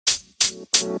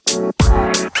Hey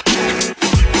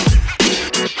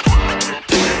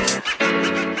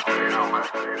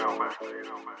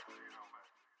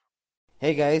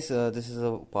guys, this is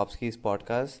a Popskis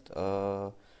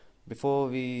podcast. Before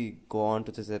we go on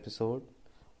to this episode,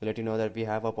 we'll let you know that we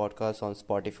have a podcast on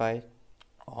Spotify,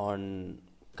 on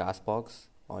Castbox,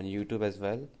 on YouTube as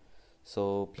well.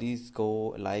 So please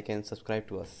go like and subscribe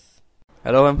to us.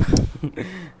 Hello,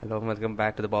 hello, welcome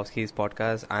back to the Popskis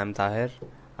podcast. I am Tahir.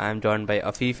 I am joined by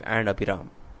Afif and Abhiram.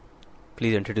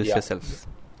 Please introduce Yeah, yourselves.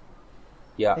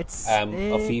 yeah. I am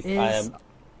It Afif. I is am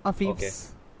okay.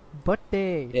 Afif's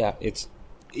birthday. It's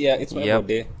my Yep,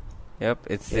 birthday. yep,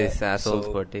 it's Yeah. this asshole's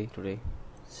So birthday today.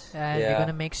 And we're yeah,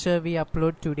 gonna make sure we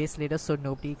upload 2 days later so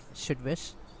nobody should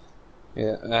wish.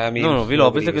 yeah. I No, mean, no, we'll nobody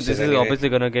obviously, this wishes is anyway. obviously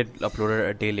gonna get uploaded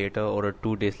a day later or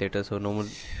 2 days later, so no more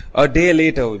A day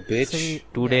later, So bitch. we,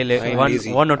 two yeah, day so later, I'm one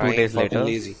lazy. one or two I ain't days fucking later.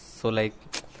 lazy. So like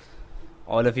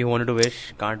all of you wanted to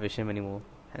wish can't wish him anymore,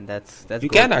 and that's You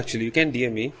good. can actually. You can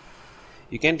DM me.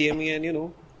 You can DM me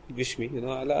and wish me.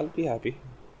 I'll be happy.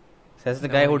 Says the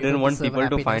no, guy who you didn't don't want deserve people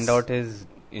to find happiness. out his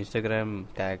Instagram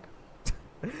tag.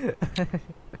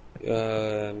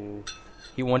 Um.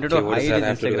 He wanted Okay, to what does hide that his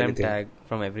have to do with Instagram anything? tag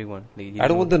from everyone. Like, he I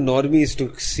don't didn't want the normies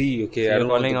to see. Okay, So I you're don't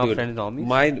want calling the our dude. friends normies?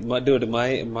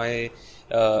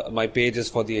 My page is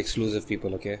for the exclusive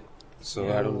people. Okay, so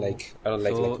I don't Oh. like So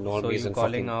normies you and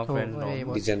calling fucking our So friend wait, normies?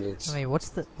 what? degenerates. Wait, what's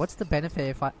the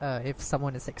benefit if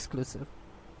someone is exclusive?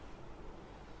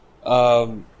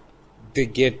 Um, they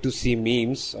get to see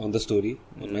memes on the story,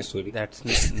 on my story.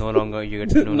 That's no longer you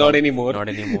get no Not long, anymore. Not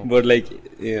anymore. But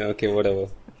okay, whatever.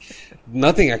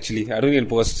 Nothing actually. I don't even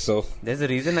post. So There's a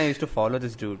reason I used to follow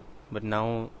this dude, but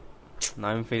now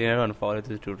I'm feeling I don't follow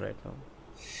this dude right now.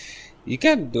 you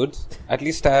can, dude. At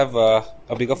least I have a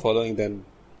bigger following than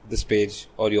this page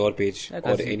or your page Yeah, or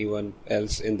 'cause anyone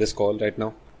else in this call right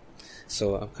now.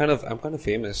 So I'm kind of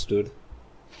famous, dude.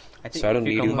 I think So I if don't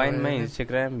you need you. combine my Uh,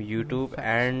 Instagram, YouTube, Facts.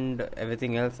 and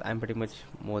everything else, I'm pretty much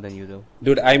more than you though.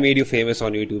 Dude, I made you famous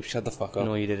on YouTube. Shut the fuck up.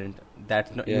 No, you didn't.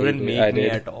 That's not. Yeah, You you didn't did. make I me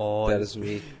did. at all. That is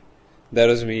me. That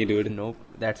was me, dude. Nope.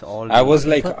 That's all. I me. was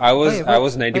like, But I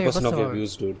was wait, 90% first of of your all,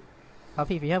 views, dude.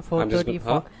 Afif, you have I'm just 430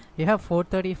 huh? you have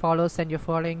 430 followers and you're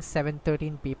following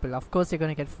 713 people. Of course, you're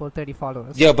gonna get 430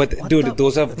 followers. Yeah, but What dude, the-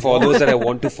 those are followers that I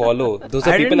want to follow. Those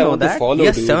are I people didn't I know want to that. follow,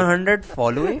 Yes, dude. 700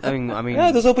 following. I mean.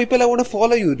 Yeah, those are people I want to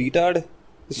follow, you retard.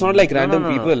 It's not like random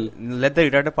people. No. Let the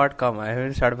retarded part come. I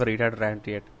haven't started the retard rant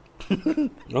yet.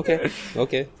 Okay,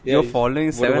 okay. Yeah, You're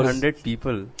following whatever. 700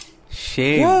 people.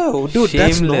 Shame. Yeah, dude,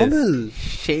 that's Shameless. normal.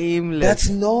 Shameless. That's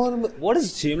normal. What is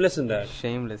shameless in that?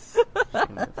 Shameless.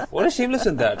 What is shameless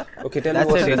in that? Okay, tell me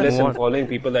That's what's it, let's shameless move in on. following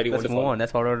people that you want Let's to move follow. on.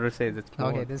 That's what I wanted to say. Let's move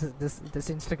Okay, on. this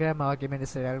Instagram argument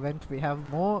is irrelevant. We have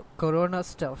more Corona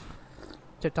stuff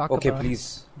to talk Okay, about.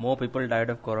 please. More people died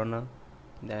of corona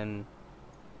than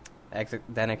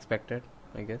expected,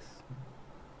 I guess.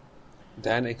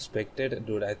 Than expected,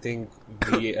 dude. I think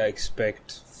we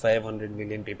expect 500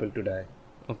 million people to die.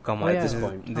 Oh, come Oh, on. yeah. This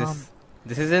point.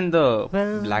 This isn't the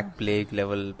Well- Black Plague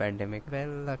level pandemic.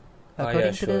 Well, Ah, according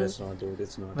yeah, to sure, the it's not, dude.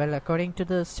 It's not. well, according to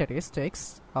the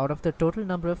statistics, out of the total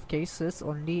number of cases,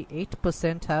 only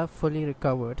 8% have fully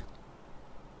recovered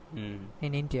Hmm.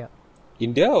 in India.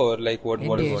 India or like what?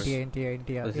 What India, is India,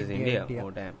 This is India. India.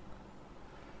 Oh, damn.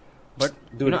 But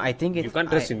Dude, I think you it's can't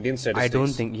trust Indian I statistics.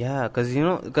 don't think, yeah,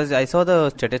 because I saw the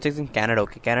statistics in Canada.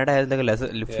 Okay, Canada has like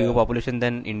a fewer Yeah. population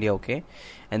than India. Okay,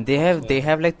 and they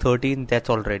have like 13 deaths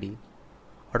already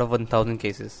out of 1,000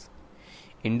 cases.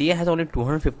 India has only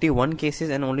 251 cases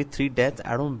and only 3 deaths.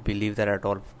 I don't believe that at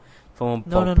all. From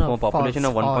a population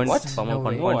of false. 1. What? From No a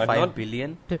way. 1.5 No, I'm not-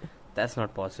 billion, Dude. that's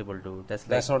not possible, dude. That's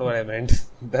That's like not what I meant.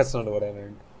 That's not what I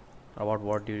meant. about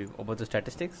what do you about the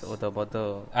statistics or about the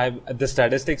The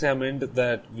statistics I meant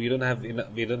that we don't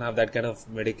have that kind of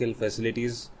medical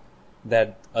facilities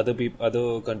that other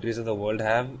countries in the world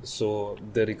have. So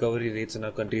the recovery rates in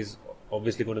our country is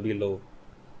obviously going to be low.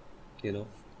 You know.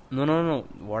 No.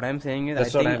 What I'm saying is,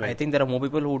 That's what I I meant. think there are more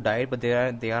people who died, but they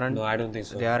aren't. No, I don't think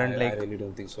so. They aren't I like. really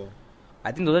don't think so.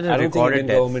 I think those are I just don't think recorded Indian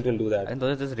deaths. government will do I that. think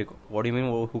those are just What do you mean?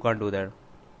 Who can't do that?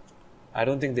 I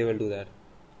don't think they will do that.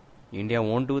 India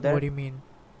won't do that. What do you mean?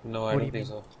 No, I What do don't you think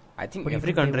mean? so. I think what do you every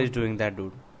mean they country is won't do doing that,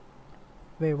 dude.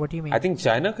 Wait, what do you mean? I think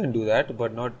China can do that,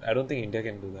 but not. I don't think India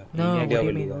can do that. No, India what do you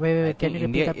will mean? do that. Wait, I can think you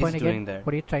repeat India that point is again? doing that.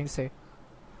 What are you trying to say?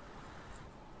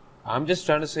 I'm just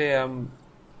trying to say I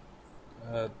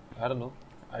don't know.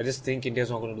 I just think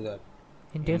India's not going to do that.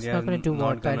 India's India not going to do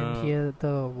not what? I didn't gonna- hear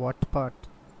the what part.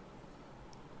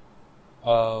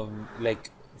 Like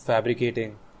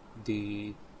fabricating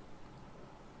the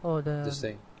Oh, this the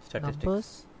thing. Statistics.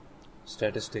 numbers?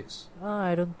 statistics.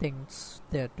 I don't think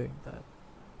they're doing that.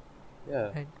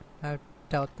 Yeah. I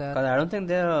doubt that. Because I don't think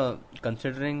they're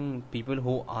considering people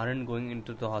who aren't going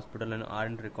into the hospital and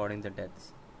aren't recording the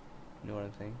deaths. You know what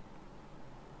I'm saying?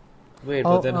 Wait,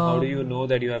 Oh, but then how do you know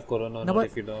that you have corona or no, not but-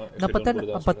 if you don't? If No, you but don't then, go to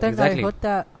the but then hospital? Exactly. I heard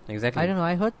that. Exactly. I don't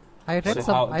know. I read So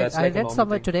some. how- that's I like a read normal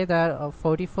somewhere thing. today that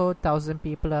 44,000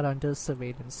 people are under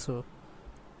surveillance. So,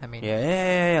 I mean,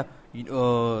 Yeah.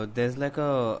 There's like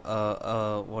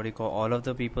a what do you call, all of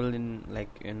the people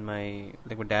in my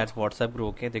dad's WhatsApp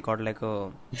group. Okay, they got like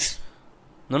a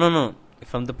no.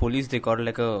 From the police, they got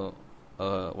like a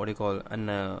what do you call,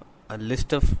 a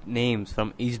list of names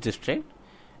from each district,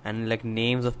 and like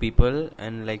names of people,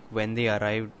 and like when they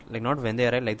arrived, like not when they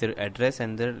arrived, like their address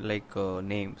and their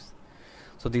names.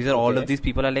 So these are all Okay. of these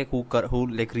people are like who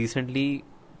like recently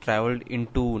traveled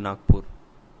into Nagpur,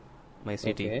 my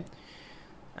city. Okay.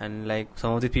 And like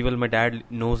some of these people my dad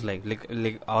knows, like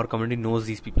our community knows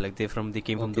these people, like they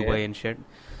came from Okay. Dubai and shit.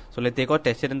 So like they got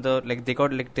tested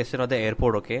tested at the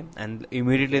airport, okay, and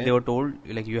immediately Okay. they were told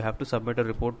like you have to submit a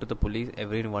report to the police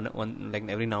every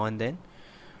every now and then,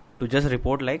 to just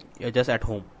report like you're just at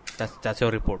home. That's your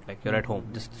report, like you're at home,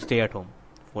 just stay at home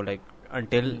for like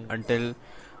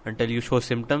until you show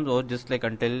symptoms, or just like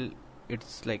until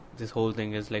it's like this whole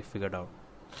thing is like figured out.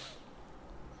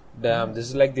 Damn, this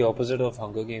is like the opposite of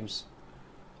Hunger Games.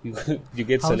 You you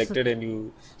get How's selected and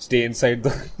you stay inside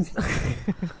the.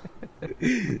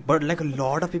 But like a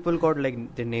lot of people got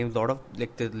like their names, lot of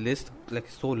like the list like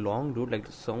so long, dude. Like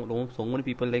so many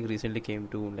people like recently came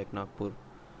to like Nagpur,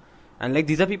 and like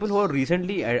these are people who are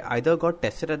recently either got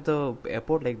tested at the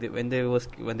airport, like when they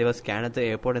were scanned at the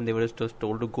airport, and they were just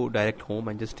told to go direct home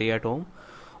and just stay at home,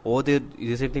 or they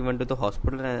recently went to the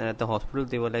hospital, and at the hospital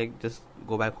they were like just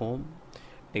go back home,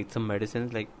 take some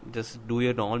medicines, like just do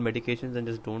your normal medications and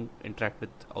just don't interact with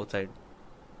outside.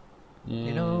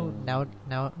 you know,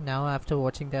 now after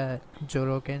watching the Joe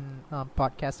Rogan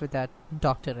podcast with that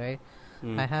doctor, right?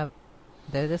 Hmm.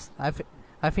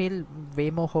 I feel way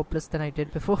more hopeless than I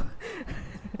did before.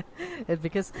 It's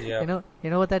because Yeah. you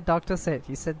know what that doctor said.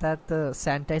 He said that the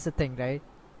sanitizer thing, right?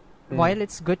 Hmm. While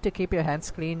it's good to keep your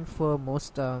hands clean for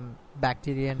most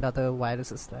bacteria and other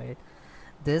viruses, right?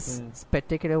 This Hmm.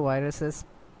 particular virus is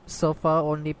so far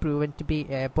only proven to be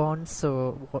airborne, so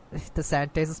the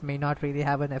sanitizers may not really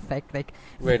have an effect. Like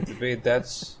Wait,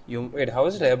 that's. You Wait, how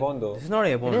is it airborne though? this is not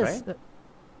airborne, it is, right?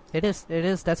 it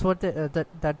is. That's what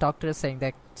that doctor is saying.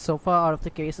 That so far out of the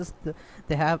cases,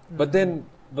 they have. But then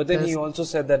he There's- also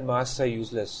said that masks are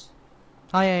useless.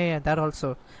 Oh yeah, that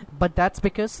also. But that's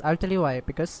because I'll tell you why.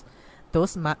 Because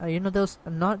those those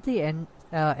not the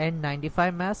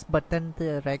N95 masks, but then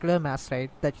the regular masks,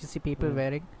 right? That you see people Hmm.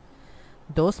 wearing.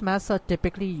 Those masks are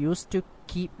typically used to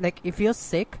keep, like, if you're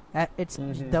sick,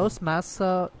 Mhm. those masks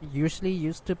are usually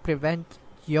used to prevent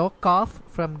your cough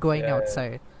from going Yeah.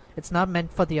 outside. It's not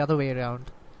meant for the other way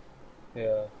around.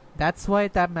 Yeah. That's why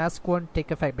that mask won't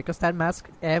take effect, because that mask,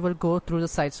 air will go through the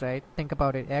sides, right? Think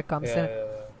about it. Air comes Yeah. in.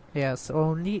 Yes,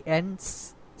 only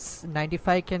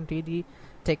N95 can really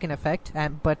take an effect,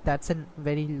 but that's in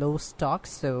very low stock,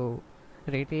 so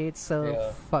really it's a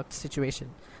Yeah. fucked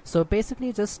situation. So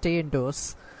basically, just stay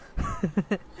indoors.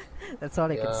 That's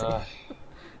all I can say.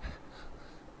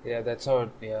 Yeah, that's how.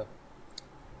 Yeah.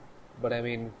 But I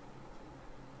mean,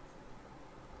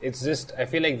 it's just. I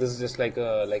feel like this is just like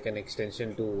an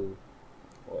extension to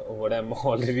what I'm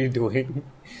already doing.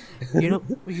 You know,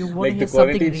 you want Like to the hear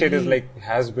something quarantine shit is really- like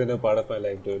has been a part of my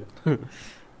life, dude.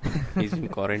 He's been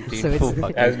quarantined So for it's-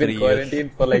 fucking Has 3 been years.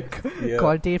 quarantined for like yeah.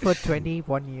 quarantine for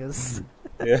 21 years.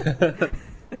 Yeah.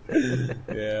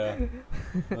 Yeah.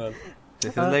 Well,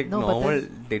 This is like No, but normal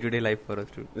day-to-day life for us,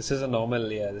 dude. this is a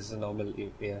normal. Yeah, this is a normal.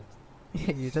 Yeah.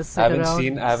 You just I sit haven't around,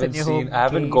 seen. I haven't sit in your seen. home, I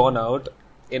haven't game. gone out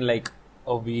in like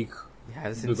a week. He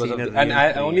hasn't Because seen of a the, and real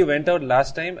I tree. only went out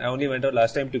last time. I only went out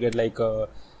last time to get like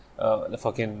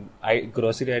fucking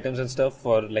grocery items and stuff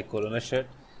for like Corona shit.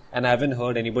 And I haven't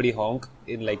heard anybody honk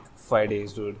in like 5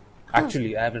 days, dude.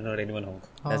 Actually, I haven't heard anyone honk.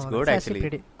 That's Oh, good, that's actually.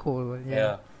 pretty cool. Yeah,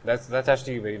 Yeah. that's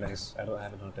actually very nice. I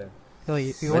haven't heard that. So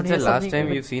you When's want to the hear last something time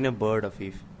even- you've seen a bird,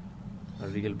 Afif? A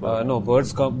real bird? No,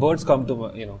 birds come. Birds come to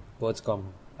my. Birds come.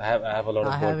 I have a lot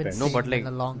of I bird haven't pets. No, but seen like, in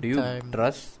a long do you time.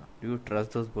 trust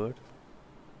those birds?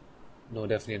 No,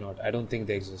 definitely not. I don't think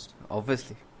they exist.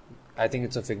 Obviously. I think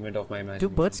it's a figment of my Do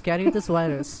imagination. birds carry this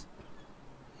virus?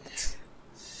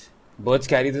 Birds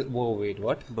carry the. Whoa, wait,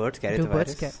 what? Birds carry Do the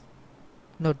birds virus?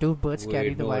 No, do birds carry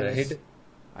Wait, the no, virus? right?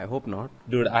 I hope not.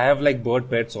 Dude, I have like bird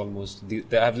pets almost.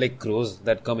 I have like crows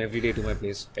that come every day to my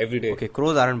place. Every day. Okay,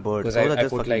 crows aren't birds. 'Cause Crows I are just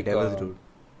put, fucking like, devils, dude.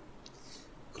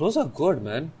 Crows are good,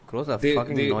 man. Crows are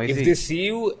fucking noisy. If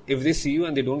they see you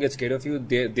and they don't get scared of you,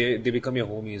 they become your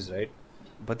homies, right?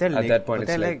 But they're At that point, it's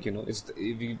they're like,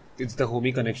 it's the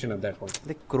homie connection at that point.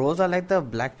 like crows are like the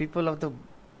black people of the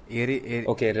area.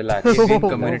 Okay, relax. Avian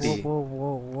community.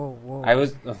 Whoa. I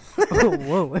was.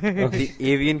 Whoa. The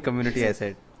avian community, I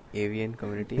said. Avian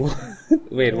community.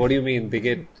 Wait, what do you mean? They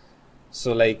get.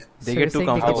 So, like. They So get you're too saying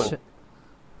they get comfortable.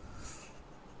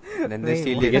 And then they Wait,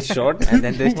 steal what? They your get shot? and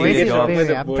then they steal Wait, your wait, job. wait,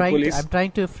 The I'm boat trying. police. I'm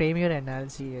trying to frame your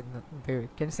analogy.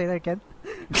 Wait, can you say that again?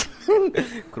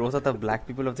 Crows are the black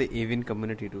people of the avian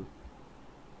community too.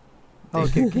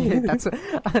 Okay. That's.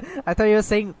 I thought you were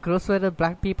saying crows were the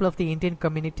black people of the Indian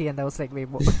community, and I was like, wait,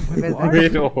 what?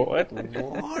 Wait, what?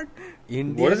 What?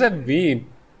 Indian? What does that mean?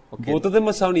 Okay. Both of them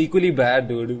must sound equally bad,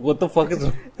 dude. What the fuck is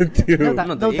wrong with you? No,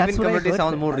 No, the No, avian that's what I community heard.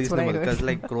 sounds more That's what I reasonable heard. because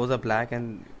like crows are black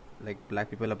and like black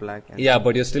people are black. And Yeah,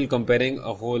 but you're still comparing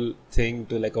a whole thing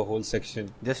to like a whole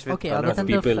section. just with Okay, color. other than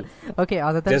people.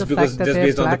 other than Just the because, fact that just they're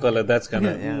based on the black. color, that's kind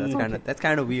of, Yeah, that's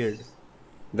kind of weird.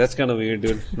 that's kind of weird,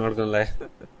 dude. Not gonna lie.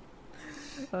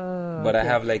 But I Okay.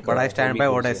 have like. But a I stand homie by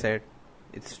who's what I a- said.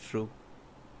 It's true.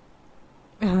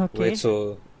 Okay. Wait,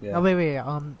 so yeah. Wait.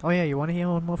 Oh yeah, you want to hear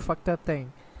one more fucked up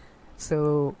thing?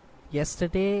 So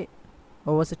yesterday,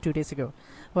 or was it 2 days ago?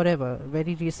 Whatever.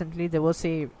 Very recently, there was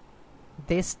a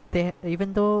they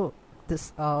even though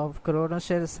this corona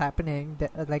shit is happening,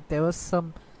 like there was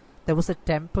a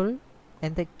temple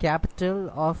in the capital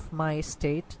of my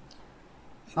state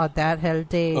that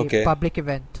held a Okay. public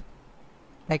event.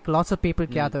 Like lots of people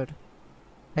Hmm. gathered.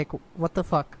 Like what the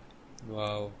fuck?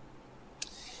 Wow.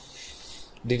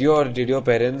 Did your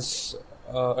parents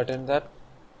attend that?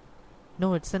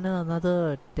 No, it's in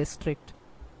another district.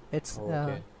 It's Oh,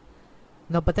 okay.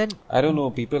 no, but then I don't know.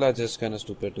 People are just kind of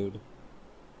stupid, dude.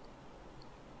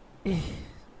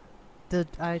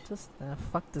 I just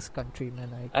fuck this country, man.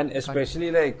 And can't-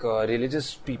 especially like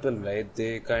religious people, right?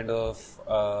 They kind of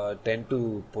tend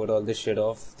to put all this shit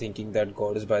off, thinking that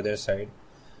God is by their side.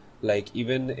 Like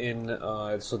even in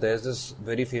so there's this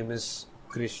very famous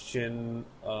Christian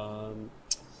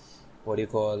what do you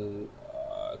call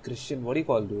Christian? What do you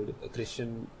call, dude? A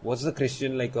Christian? What's the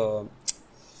Christian like a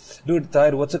dude?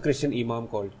 Tahir, what's a Christian imam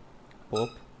called? Pope.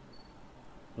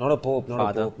 Not a pope, not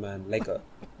Father. a pope, man. Like a,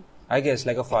 I guess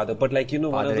like a father, but like one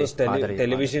of Padre, those padre,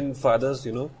 television fathers,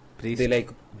 Priest.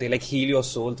 They like heal your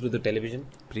soul through the television.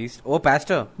 Priest. Oh,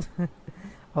 pastor.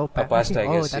 Oh, A pastor, I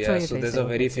oh, guess. that's Yeah. what So you're there's saying. a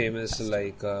very famous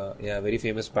very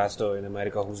famous pastor in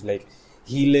America who's like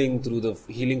healing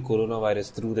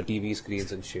coronavirus through the TV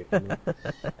screens and shit.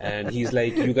 And he's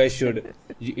like, you guys should,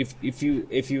 if you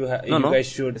guys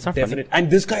should it's not definitely.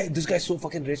 And this guy's so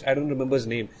fucking rich. I don't remember his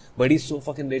name, but he's so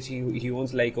fucking rich. He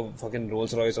owns like a fucking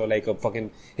Rolls Royce or like a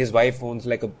fucking, his wife owns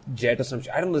like a jet or some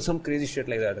shit. I don't know, some crazy shit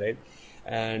like that, right?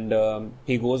 And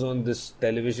he goes on this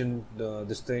television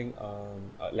this thing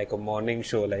like a morning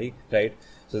show, like, right?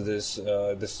 So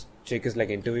this chick is like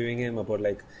interviewing him about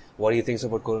like what he thinks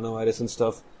about coronavirus and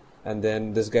stuff, and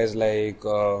then this guy's like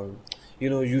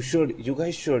you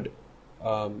guys should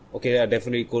okay, yeah,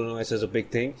 definitely coronavirus is a big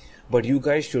thing, but you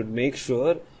guys should make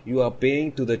sure you are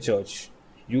paying to the church.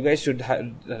 You guys should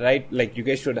you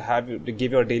guys should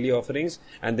give your daily offerings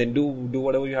and then do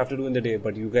whatever you have to do in the day,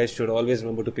 but you guys should always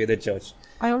remember to pay the church.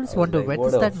 I always I was wonder like, where what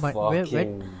does a that money?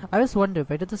 fucking- I always wonder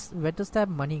where does that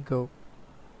money go?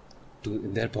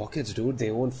 In their pockets, dude. They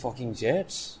own fucking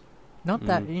jets. Not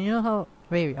that you know how.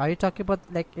 Wait, are you talking about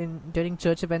like during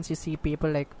church events you see people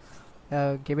like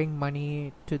giving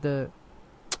money to the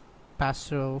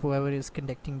pastor or whoever is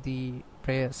conducting the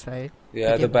prayers, right?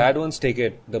 Yeah, Okay, the bad ones take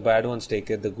it. The bad ones take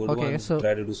it. The good Okay, ones so-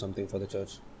 try to do something for the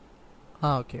church.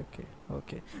 Ah, okay.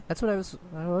 That's what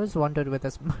I always wondered where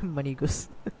this money goes.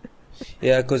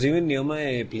 Yeah, because even near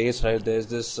my place, right, there's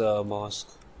this mosque,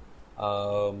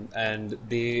 and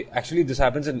they actually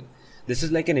this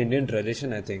is like an Indian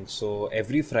tradition, I think. So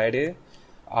every Friday,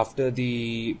 after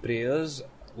the prayers,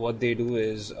 what they do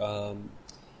is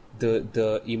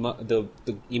the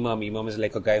imam is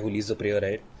like a guy who leads the prayer,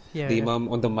 right? Yeah. The yeah. imam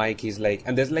on the mic, he's like,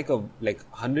 and there's like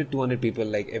 100, 200 people,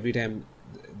 like every time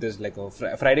there's like a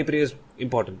Friday prayer is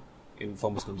important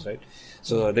for Muslims, right?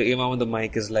 So the imam on the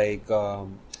mic is like,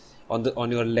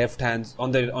 on your left hand,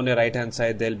 on your right hand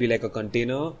side, there'll be like a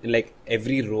container in like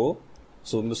every row.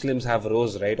 So Muslims have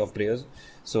rows, right, of prayers.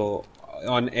 So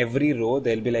on every row,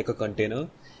 there'll be like a container,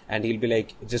 and he'll be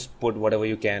like, just put whatever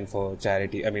you can for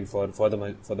charity. I mean, for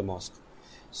the mosque.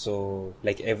 So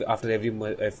like after every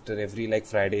like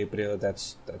Friday prayer,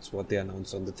 that's what they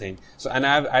announce on the thing. So and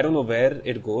I don't know where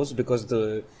it goes, because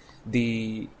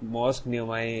the mosque near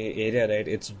my area, right,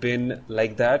 it's been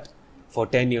like that for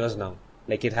 10 years now.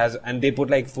 Like it has, and they put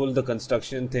like full the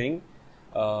construction thing.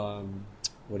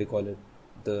 What do you call it?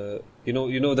 The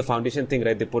the foundation thing,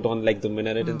 right? They put on like the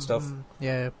minaret and stuff,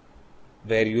 Yeah.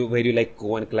 where you like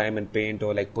go and climb and paint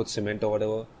or like put cement or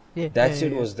whatever. Yeah. That yeah,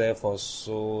 shit yeah. was there for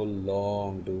so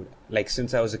long, dude. Like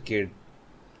since I was a kid,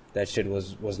 that shit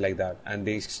was like that, and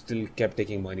they still kept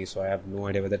taking money. So I have no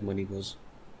idea where that money goes.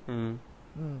 Hmm.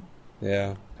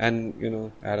 Yeah,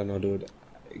 and I don't know, dude.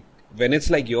 When it's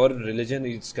like your religion,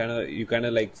 it's you kind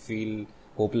of like feel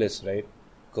hopeless, right?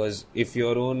 Because if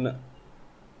your own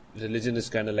religion is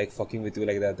kind of like fucking with you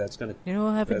like that, that's kind of I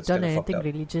haven't that's done kinda fucked anything up.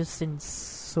 religious since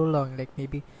so long, like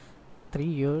maybe 3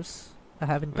 years. I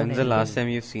haven't done When's the anything. last time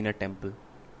you've seen a temple?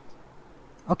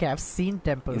 Okay, I've seen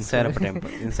temples. Inside of a temple.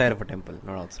 Inside of a temple,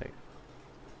 not outside.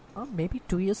 Oh, maybe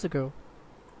 2 years ago.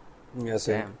 Yeah,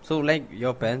 same. Damn. So like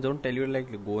your parents don't tell you to,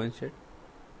 like go and shit?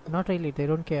 Not really. They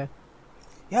don't care.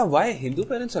 Yeah, why Hindu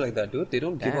parents are like that, dude? They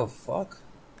don't give a Damn. fuck.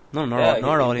 No, Yeah,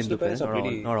 not all Muslim Hindu parents parents. are Not all,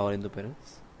 pretty- not all Hindu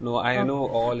parents. No, I know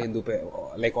all Hindu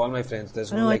like all my friends.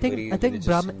 There's no No, like very I think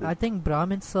religious Hindu. I think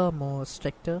Brahmins are more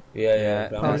stricter. Yeah, That's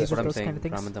Brahmins Probably what I'm those saying. kind of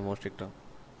things. Brahmins are more stricter.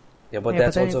 Yeah, but Yeah,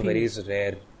 that's but then also if you- very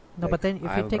rare. No, but then if I you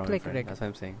have a take Brahmin like friend, that's what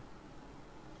I'm saying.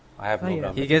 I have no yeah.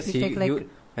 Brahmin. He If gets you he, take, like,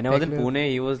 when I was in regular- Pune,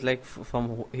 he was like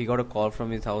he got a call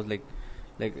from his house like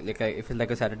if it's like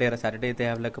a Saturday they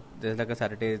have there's like a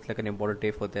Saturday, it's like an important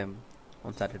day for them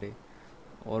on Saturday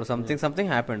or something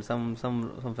happened, some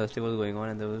festival was going on,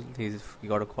 and there was he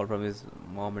got a call from his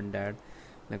mom and dad,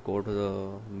 like go to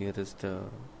the nearest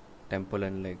temple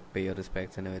and like pay your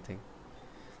respects and everything,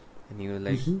 and he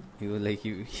was like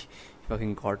he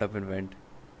fucking got up and went.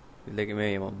 He's like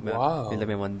Wow.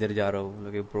 मैं मंदिर जा रहा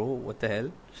हूँ. Like bro, what the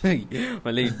hell?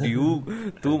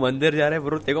 तू मंदिर जा रहा है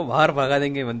bro, तेरे को बाहर भगा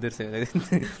देंगे मंदिर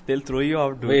से. They'll throw you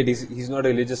out, dude. Wait, he's not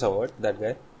religious or what? That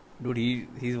guy? Dude,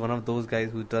 he's one of those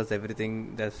guys who does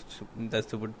everything that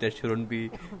shouldn't be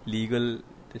legal,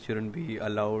 that shouldn't be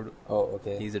allowed. Oh,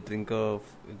 okay. He's a drinker,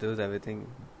 does everything.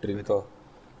 Drinker.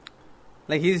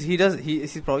 Like he's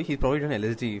probably done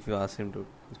LSD if you ask him to.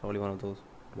 He's probably one of those.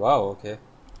 Wow. Okay.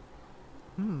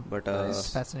 But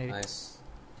Nice. Fascinating. Nice.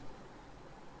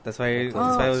 that's why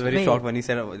I was very wait. shocked when he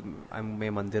said I'm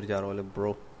mandir ja raha hu. Like,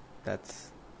 bro,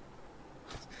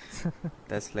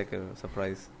 that's like a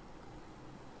surprise.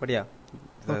 But yeah,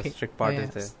 the Okay. strict part Yeah,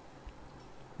 is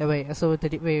there. Wait, so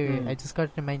wait, Hmm. I just got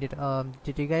reminded.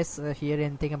 Did you guys hear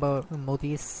anything about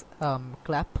Modi's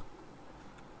clap?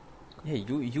 Yeah,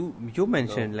 you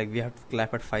mentioned like we have to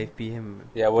clap at 5 p.m.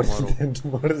 Yeah. What is tomorrow. that?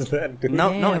 What is that? dude? Now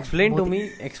Yeah,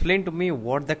 explain to me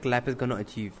what the clap is gonna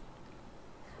achieve.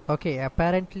 Okay,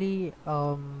 apparently,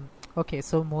 okay,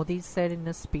 so Modi said in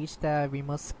a speech that we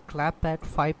must clap at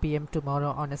 5 p.m.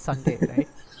 tomorrow on a Sunday, right?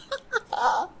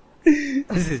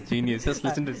 This is genius. Just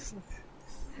listen to this.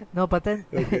 No, but then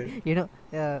Okay.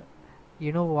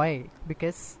 you know why?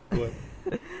 Because What?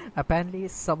 apparently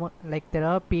someone, like, there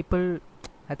are people,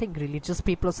 I think religious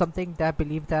people or something, that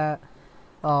believe that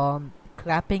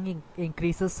clapping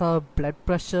increases our blood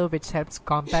pressure, which helps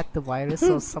combat the virus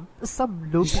or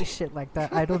some loopy shit like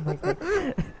that. I don't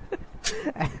know.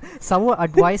 Someone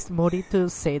advised Modi to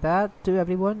say that to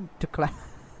everyone to clap.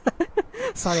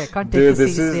 Sorry, I can't take Dude, this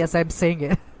this seriously is- as I'm saying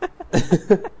it.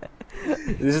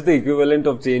 This is the equivalent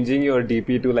of changing your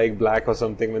DP to like black or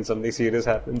something when something serious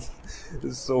happens.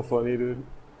 This is so funny, dude.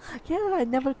 Yeah, I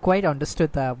never quite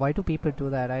understood that. Why do people do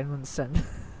that? I don't understand.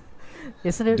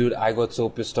 Isn't it? Dude, I got so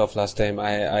pissed off last time.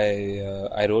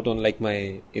 I wrote on like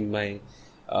my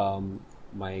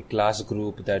class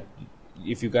group that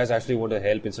if you guys actually want to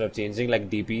help instead of changing like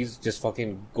DPs, just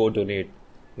fucking go donate,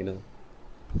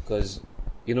 because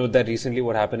that recently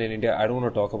what happened in India. I don't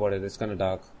want to talk about it. It's kind of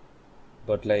dark,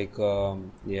 but like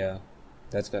yeah,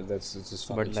 that's it's just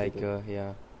fucking But like stupid.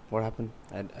 yeah, what happened?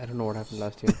 I don't know what happened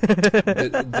last year.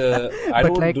 I But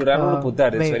don't like, dude, I don't want to put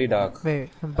that. It's wait, very dark. Wait,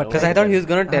 but Because I thought he was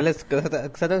gonna tell us. Because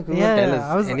I thought he was gonna tell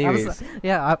us. Anyways,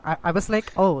 I was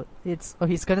like, oh,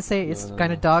 he's gonna say it's No.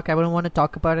 kind of dark. I wouldn't want to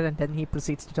talk about it, and then he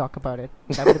proceeds to talk about it.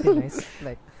 That would be nice.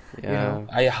 Like, yeah.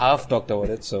 I half talked about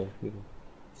it, so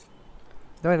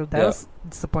well, that Yeah. was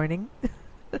disappointing.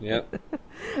 yeah.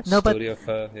 No, but- Story of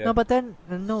yeah. No, but then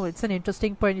no, it's an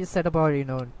interesting point you said about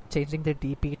changing the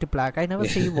DP to black. I never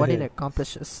see what it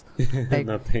accomplishes. Like,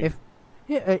 Nothing.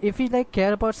 if you like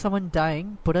care about someone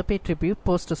dying, put up a tribute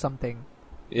post or something.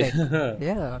 yeah.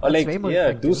 Yeah, Or that's like way more do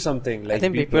effective. something. Like I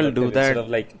think be people do productive that instead of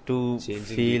like to changing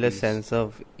feel a DPs. sense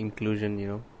of inclusion,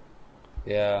 yeah.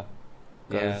 Yeah.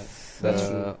 Because That's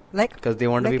true. Like, they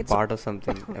want to like be it's- part of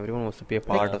something. Everyone wants to be a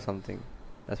part Yeah. of something.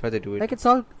 That's why they do it. like it's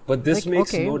all But this like,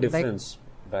 makes okay, no like- difference.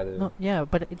 by the way. No, yeah,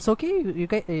 but it's okay. You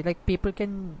guys, like, people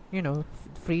can,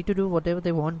 free to do whatever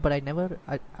they want. But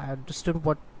I understood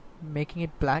what making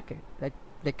it black,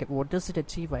 like what does it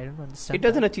achieve? I don't understand. It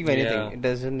doesn't that. achieve anything. Yeah. It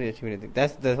doesn't achieve anything.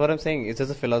 That's what I'm saying. It's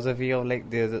just a philosophy of like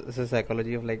there's a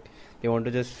psychology of like they want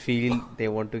to just feel. They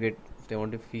want to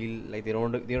feel like they don't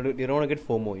want to get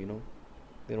FOMO.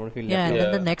 They don't want to feel Yeah, left and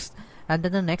out. then the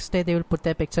Yeah. next day they will put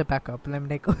their picture back up. And I'm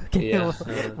like, okay, Yeah.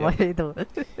 why though?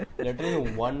 Literally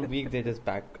in 1 week they just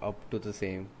back up to the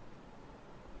same.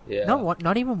 Yeah. No,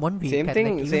 not even 1 week. Same and, thing.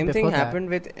 like, even Same thing before that. happened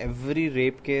with every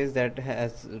rape case that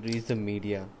has reached the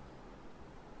media.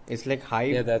 It's like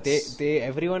hype. Yeah, that's- They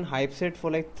everyone hypes it for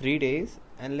like 3 days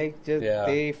and like just Yeah.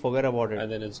 they forget about it.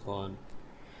 And then it's gone.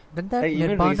 Didn't that Like,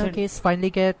 even Nirvana recent- case finally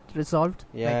get resolved?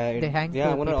 Yeah, Like, they hanged yeah.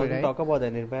 the I'm gonna people, also right? talk about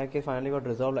that. Nirbhaya case finally got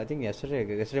resolved. I think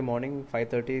yesterday morning,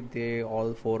 5:30, they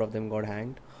all 4 of them got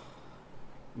hanged.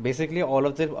 Basically, all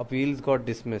of their appeals got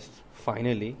dismissed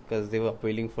finally because they were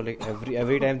appealing for like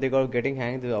every time they got getting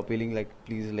hanged, they were appealing like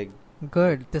please like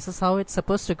Good. This is how it's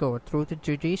supposed to go, through the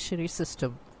judiciary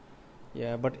system.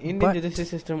 yeah. But in But- the judicial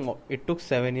system, it took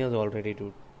 7 years already,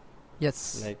 dude. Yes.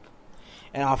 Like,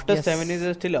 and after Yes. 7 years,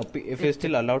 you're still if you're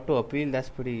still allowed to appeal, that's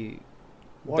pretty.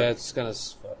 What? That's kind of.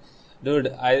 Dude,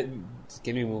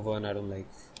 can we move on? I don't like.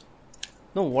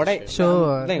 No, what I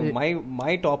Sure. like It-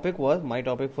 my topic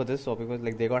for this topic was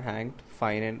like they got hanged,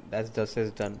 fine, and that's justice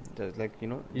done. Just like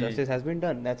justice has been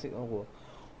done. That's it. Oh,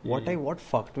 what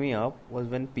fucked me up was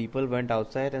when people went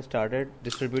outside and started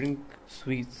distributing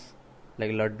sweets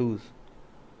like laddus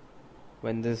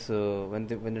when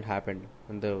it happened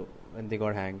when they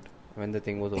got hanged when the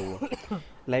thing was over.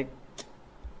 Like,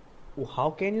 how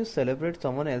can you celebrate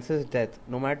someone else's death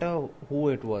no matter who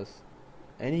it was?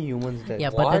 Any human's death. Yeah,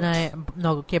 but then What?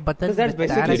 no, okay, but then 'Cause that's with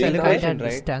that, basically I can celebration, kinda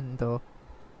right? understand though.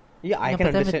 Yeah, I No, can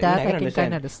but then with understand. that, I I can can understand.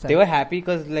 kinda understand. They were happy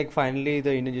because like finally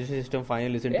the Indian justice system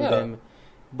finally listened to Yeah. them.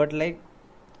 But like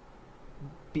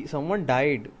someone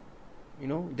died,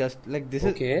 just like this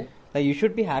is Okay. like you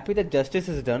should be happy that justice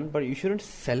is done, but you shouldn't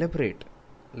celebrate.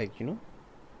 Like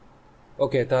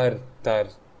Okay, Tar.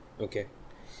 Okay.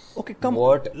 okay, come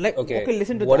What? like Okay.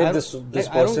 listen to What that. if this like,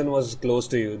 I don't- person was close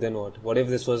to you? Then what? What if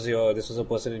this was a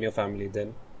person in your family?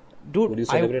 Then dude, would you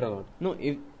celebrate or not? No,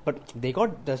 but they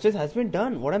got justice has been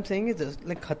done. What I'm saying is just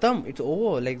like khatam, it's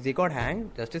over. Like they got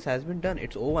hanged, justice has been done.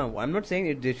 It's over. I'm not saying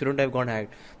they shouldn't have gone hanged.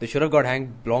 They should have got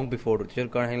hanged long before. They should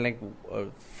have got hanged like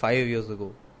 5 years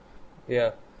ago.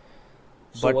 Yeah.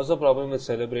 So But- what's the problem with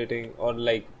celebrating or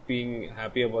like being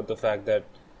happy about the fact that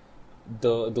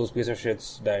those piece of shits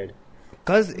died?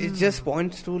 Because it just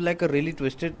points to like a really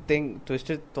twisted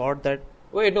thought that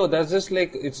Wait, no, that's just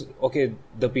like it's okay.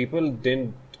 The people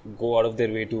didn't go out of their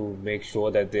way to make sure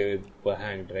that they were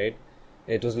hanged, right?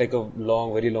 It was like a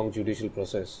very long judicial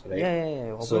process, right?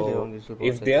 yeah, obviously long So judicial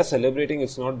if they process. are celebrating,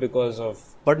 it's not because of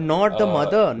but not the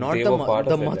mother, not they the were part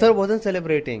the of it, mother right? wasn't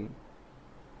celebrating.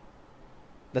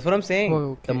 That's what I'm saying. Oh,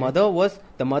 okay. The mother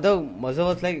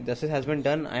was like, justice has been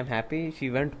done. I'm happy. She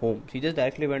went home. She just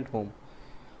directly went home.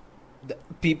 The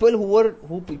people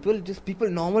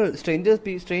normal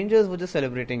strangers were just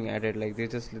celebrating at it. Like they were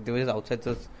just outside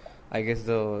I guess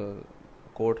the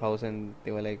courthouse, and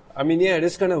they were like, I mean, yeah, it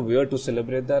is kind of weird to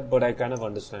celebrate that, but I kind of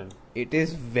understand. it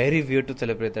is very weird to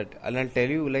celebrate that. And I'll tell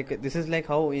you, like this is like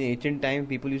how in ancient time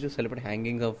people used to celebrate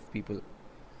hanging of people.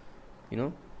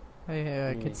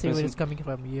 I can see This where is- it's coming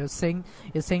from. You're saying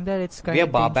that it's kind We are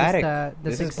of dangerous barbaric. that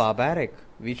This is barbaric.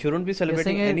 We shouldn't be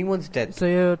celebrating saying it- anyone's death.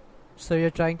 So you're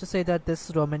trying to say that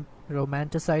this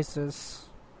romanticizes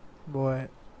more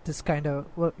this kind of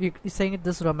you're saying it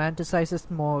this romanticizes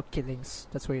more killings.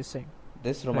 That's what you're saying.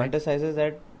 This Right. romanticizes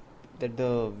that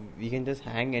we can just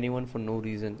hang anyone for no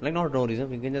reason. Like not no reason.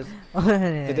 We can just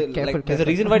Careful, there's a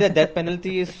reason why the death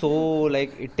penalty is so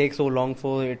like it takes so long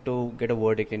for it to get a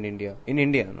verdict in India. In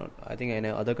India, not I think in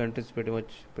other countries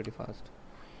pretty fast.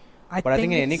 But I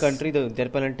think in any it's- country the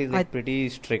death penalty is like I- pretty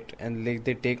strict, and like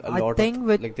they take a I lot think of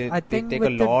with- like they I they think take a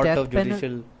with the lot death of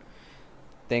judicial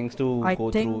things to I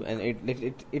go through, think- and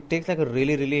it takes like a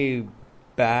really really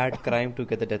bad crime to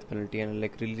get the death penalty, and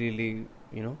like really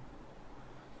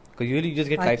because usually you just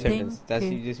get I life think sentence. That's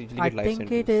you just usually I get life think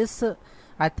sentence. it is.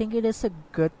 I think it is a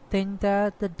good thing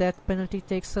that the death penalty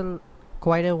takes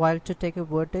quite a while to take a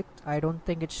verdict. I don't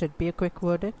think it should be a quick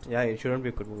verdict. Yeah, it shouldn't be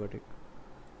a good verdict.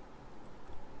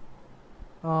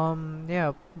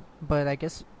 Yeah, but I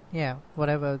guess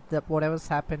whatever's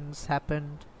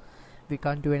happened. We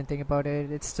can't do anything about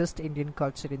it. It's just Indian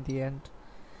culture in the end.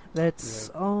 Let's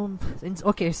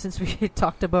since we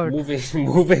talked about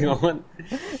Moving on.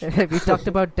 we talked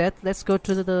about death, let's go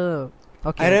to the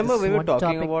Okay, I remember this we were one talking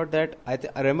topic. about that.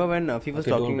 I remember when he was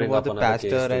Okay, don't talking bring about up the another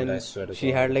case, pastor dude. I and swear to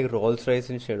she God. had like Rolls Royce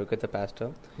in Shaduk the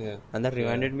pastor, Yeah. and that Yeah.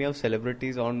 reminded me of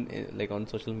celebrities on like on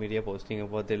social media posting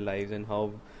about their lives and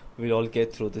how we'll all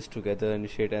get through this together and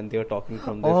shit. And they were talking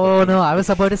from their Oh fucking no, I was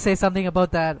about to say something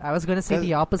about that. I was going to say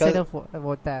the opposite cause,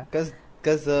 about that.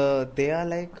 Because they are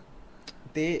like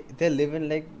they live in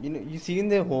like you see in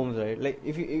their homes, right? Like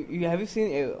if you have you seen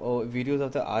videos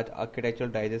of the architectural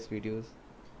digest videos,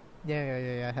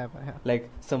 Yeah, I have. like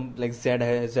some like Z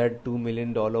has that $2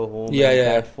 million home, Yeah, and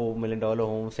yeah. that $4 million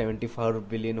home, 75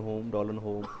 billion dollar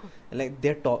home, and like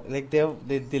they're talk like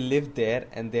they live there,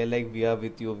 and they're like, we are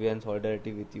with you, we are in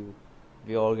solidarity with you,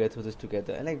 we all get through this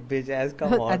together. And like, bitch ass,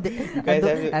 come on. and, they, You and, guys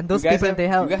tho- have and those you guys people they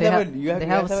have you guys they have have a- you they you guys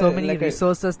have so a- many like a-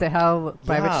 resources. They have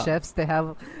private Yeah. chefs. They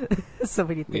have so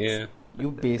many things.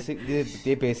 Yeah.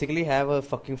 they basically have a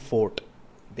fucking fort.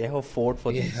 They have a fort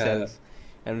for Yeah. themselves,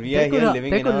 and we They are could, here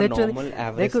living they in could our literally- normal They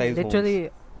average could size literally,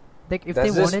 like if That's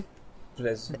they just wanted,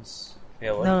 presence.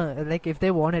 Yeah, what? no, like if they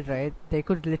wanted, right? They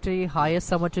could literally hire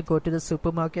someone to go to the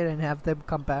supermarket and have them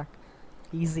come back,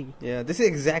 easy. Yeah, this is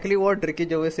exactly what Ricky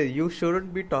Gervais says. You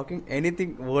shouldn't be talking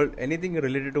anything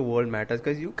related to world matters,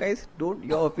 because you guys don't,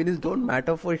 your opinions don't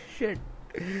matter for shit.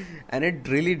 And it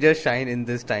really just shine in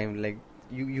this time. Like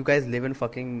you guys live in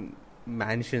fucking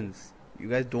mansions. You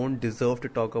guys don't deserve to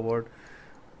talk about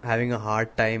having a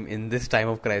hard time in this time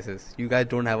of crisis. You guys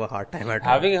don't have a hard time at all.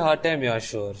 Having a hard time, yeah,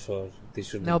 sure. They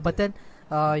should. No, be but there.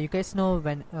 then, you guys know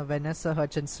Vanessa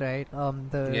Hudgens, right?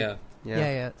 Yeah.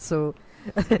 Yeah. So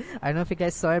I don't know if you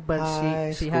guys saw it, but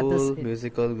High she had this. School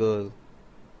Musical girl.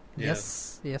 Yeah.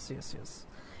 Yes.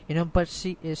 You know, but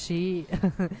she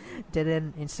did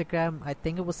an Instagram. I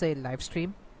think it was a live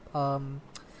stream.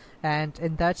 And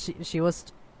in that she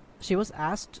was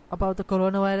asked about the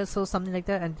coronavirus or something like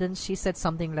that, and then she said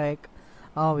something like,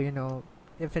 "Oh,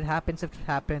 if it happens, it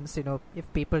happens.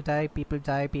 If people die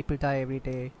every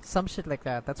day. Some shit like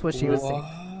that." That's what she was saying.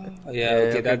 Yeah,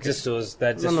 okay, that just shows.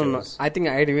 That just No. shows. I think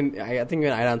I'd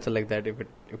answer like that if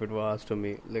it were asked to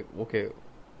me. Like, okay,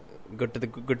 good to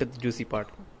the juicy part.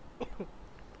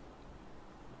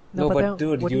 No, but but then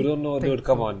dude, what you do don't know, think? dude.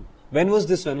 Come on. When was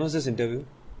this interview?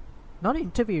 Not an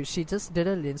interview. She just did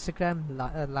an Instagram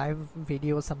live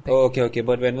video or something. Oh, okay.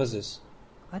 But when was this?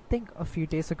 I think a few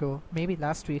days ago, maybe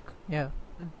last week. Yeah.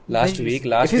 Last Very week. recent.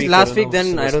 Last If it's week. last Corona week, then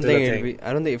was I don't still a think thing.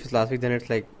 I don't think if it's last week, then it's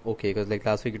like okay, because like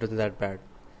last week it wasn't that bad.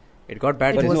 It got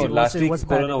bad. But It was- no, it was- last it week was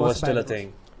bad, Corona it was was still a bad. thing.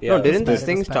 No, Yeah, didn't bad, this it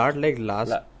thing was bad. start like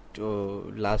La-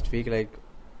 last week? Like,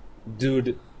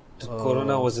 dude,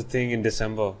 Corona was a thing in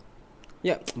December.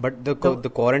 yeah, but the No.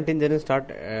 quarantine didn't start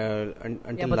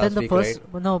until Yeah, but last then the week, first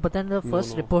right? no, but then the No,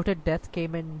 first no. reported death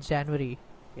came in January.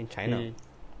 In China. Mm.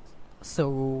 So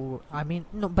I mean,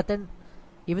 no, but then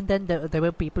even then there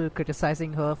were people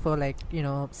criticizing her for like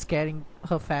scaring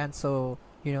her fans or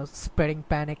spreading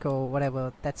panic or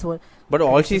whatever. That's what. But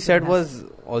all she criticism said has-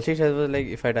 was like,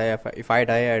 if I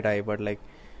die, I die. But like,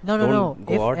 No. don't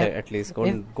go If out ev- at least. if- Go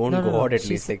and no, go out at she's-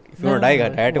 least. Like, if you no, wanna die, no,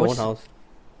 die at your what own she- house.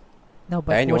 No, Die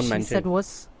but in your what own she mansion. said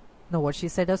was, no, what she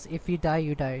said was, if you die,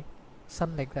 you die,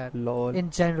 something like that. Lol. In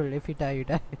general, if you die, you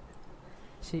die.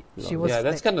 she Lol. was Yeah,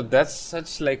 that's like, that's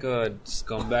such like a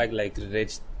scumbag, like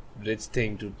rich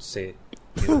thing to say.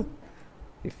 You know?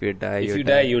 If you die, If you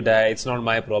die, you die. It's not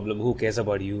my problem. Who cares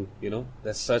about you?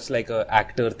 That's such like a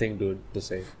actor thing, dude, to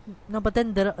say. no, but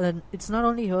then it's not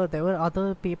only her. There were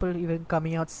other people even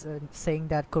coming out saying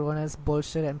that Corona is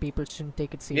bullshit and people shouldn't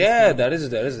take it seriously. Yeah, that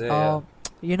is yeah.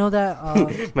 You know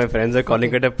that. My friends are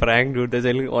calling it a prank, dude. They're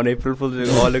saying on April Fool's,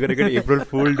 we're all gonna get April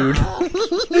Fool, dude.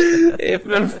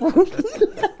 April Fool.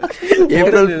 April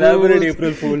What an elaborate Fools.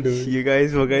 April Fool, dude. You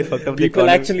guys fucked up the People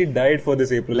economy. actually died for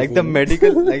this April Like Fool. the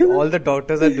medical, like all the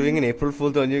doctors are doing an April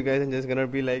Fool's on you guys and just gonna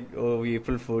be like, oh, we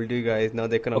April Fooled you guys. Now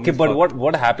they can. Okay, but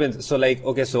what happens? So like,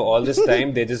 okay, so all this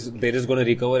time they're just gonna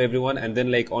recover everyone, and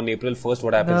then like on April 1st,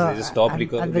 what happens? They just stop and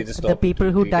recovering. the, They just the stop. people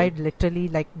who treating. died literally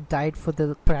died for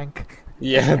the prank.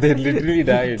 Yeah, they literally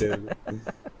died.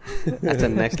 That's a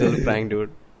next level prank, dude.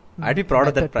 I'd be proud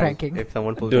of that Method prank pranking. if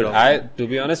someone pulls Dude, it off. to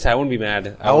be honest, I won't be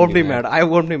mad. I won't be mad. I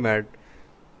won't be mad.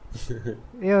 Same.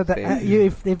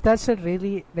 If that should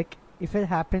really if it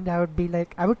happened, I would be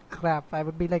like, I would clap. I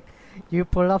would be like, you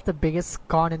pulled off the biggest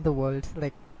con in the world.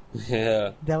 Like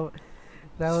Yeah. that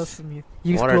was me.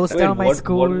 You What a- closed Wait, down my what-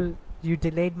 school. You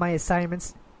delayed my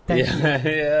assignments. Thank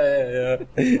you. Yeah.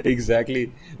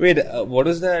 Exactly. Wait, what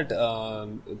is that?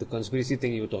 The conspiracy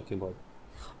thing you were talking about?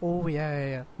 Oh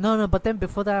yeah. No. But then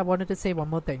before that, I wanted to say one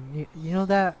more thing. You know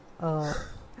that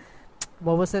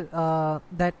what was it?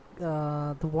 That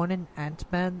the one in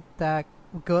Ant-Man, that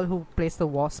girl who plays the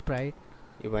Wasp, right?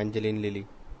 Evangeline Lilly.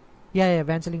 Yeah,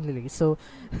 Evangeline Lilly. So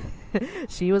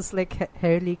she was like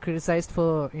heavily criticized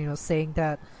for saying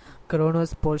that Corona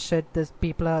is bullshit. This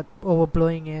people are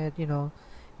overblowing it. No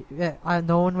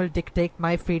one will dictate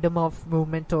my freedom of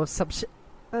movement or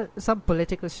some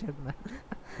political shit, man.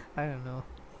 I don't know.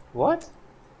 What?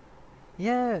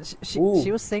 Yeah, Ooh.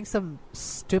 she was saying some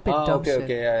stupid dumb okay, shit.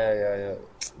 okay, yeah,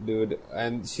 dude.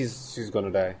 And she's gonna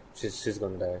die. She's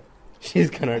gonna die. She's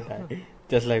gonna die.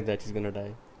 Just like that, she's gonna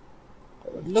die.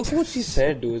 Look what she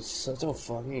said, dude. Such a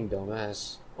fucking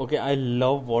dumbass. Okay, I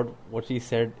love what she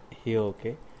said here.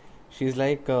 Okay, she's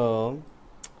like,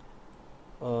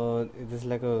 this is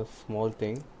like a small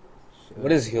thing.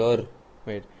 What is here?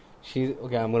 Wait, she's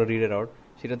okay. I'm gonna read it out.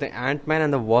 She said the Ant-Man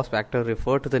and the Wasp actor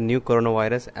referred to the new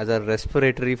coronavirus as a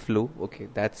respiratory flu. Okay,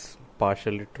 that's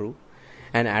partially true,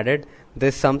 and added,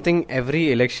 "There's something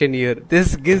every election year."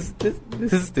 This gives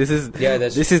this is Yeah,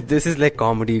 that's this is like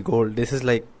comedy gold. This is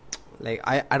like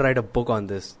I write a book on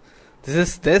this.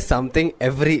 There's something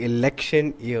every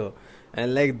election year,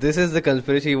 and like this is the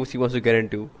conspiracy she wants to get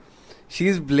into.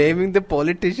 She's blaming the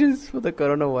politicians for the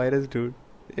coronavirus, dude.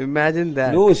 Imagine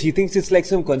that. no. She thinks it's like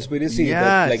some conspiracy. Yeah,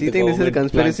 that, like, she the thinks this is a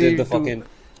government conspiracy planted the to- fucking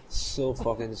so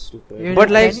fucking stupid. You But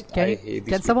know, like- I hate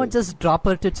these can someone people. just drop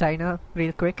her to China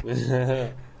real quick?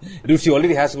 Dude, she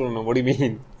already has corona. What do you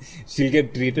mean? She'll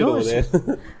get treated No, over she-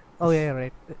 there. Oh yeah,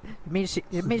 right.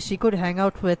 It means she could hang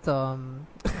out with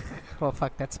oh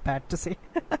fuck, that's bad to say.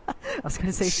 I was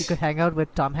gonna say she could hang out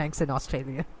with Tom Hanks in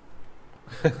Australia.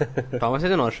 Thomas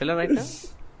is in Australia right now.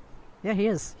 Yeah, he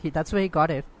is. That's where he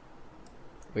got it.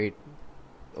 Wait.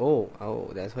 Oh,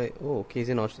 that's why. Oh, okay, he's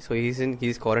in Australia. So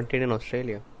he's quarantined in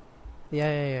Australia.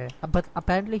 Yeah. But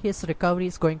apparently his recovery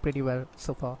is going pretty well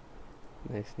so far.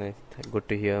 Nice. Good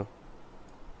to hear.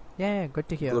 Yeah, good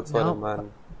to hear. Good for now, him,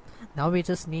 man. now we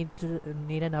just need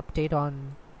an update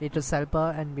on Idris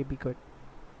Elba and we'll be good.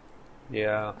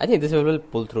 Yeah. I think this will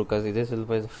pull through because Idris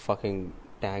Elba is a fucking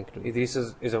tank, dude. Idris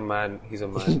is a man. He's a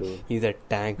man, dude. He's a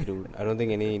tank, dude. I don't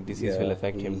think any disease will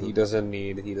affect him, He dude. doesn't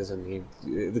need.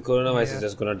 The coronavirus Yeah. is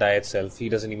just gonna die itself. He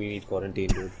doesn't even need quarantine,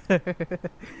 dude.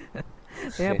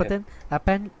 Yeah, but then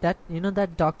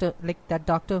that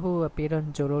doctor who appeared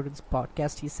on Joe Rogan's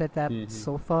podcast, he said that Mhm.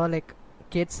 so far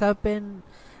kids have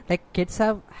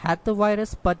had the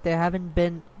virus, but they have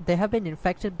been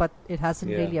infected, but it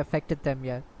hasn't Yeah. really affected them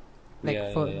yet,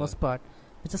 for the most part,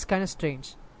 which is kind of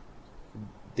strange.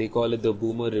 They call it the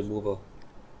boomer remover.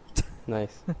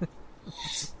 Nice.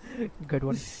 Good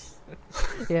one.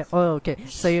 Yeah. Oh, okay.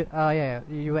 So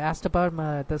you asked about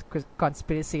the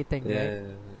conspiracy thing, right?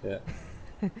 Yeah.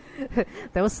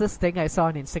 There was this thing I saw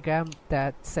on Instagram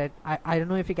that said, I don't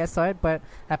know if you guys saw it, but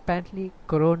apparently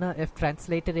Corona, if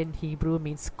translated in Hebrew,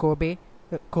 means Kobe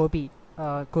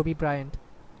Bryant.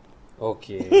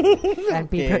 Okay. And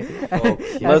people,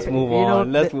 Okay. Let's and, move you know,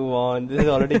 on. Let's move on. This is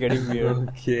already getting weird.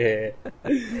 Okay.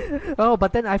 oh,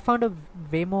 but then I found a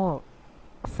way more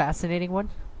fascinating one.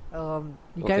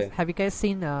 Have you guys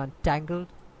seen Tangled?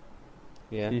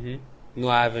 Yeah. Mm-hmm. No,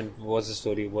 I haven't. What's the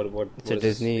story? What It's a what is-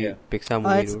 Disney yeah. Pixar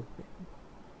movie, it's- dude.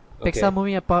 Pixar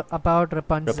movie about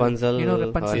Rapunzel. Rapunzel, You know her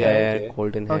Rapunzel. yeah, hair, okay.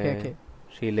 golden hair. Okay.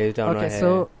 She lays down her Okay, hair.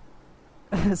 so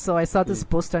so I saw this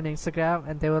post on Instagram,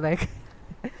 and they were like,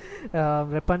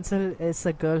 Rapunzel is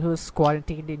a girl who's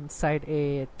quarantined inside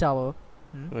a tower.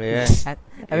 Hmm? Oh, yeah. And,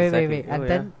 Exactly. wait,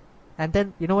 Oh, and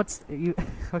then you know what's you?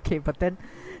 Okay, but then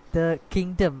the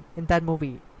kingdom in that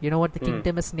movie, you know what the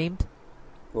kingdom is named?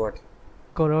 What?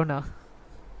 Corona.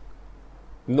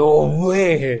 No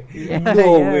way. Yeah,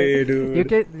 No yeah. way,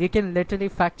 dude. You can literally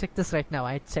fact check this right now.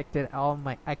 I checked it. Oh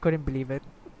my! I couldn't believe it.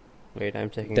 Wait, I'm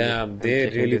checking. Damn, I'm they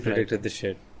checking really this right predicted this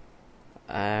shit.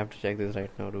 now. I have to check this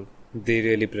right now, dude. They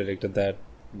really predicted that.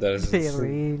 That's They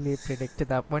really predicted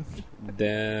that one.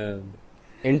 damn.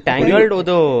 Entangled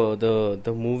or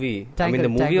the movie? I mean the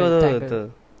Tangled, movie or Tangled, the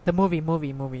Tangled.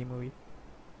 The movie.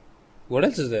 What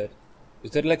else is there?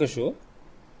 Is there like a show?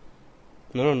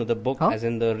 no the book, Huh? as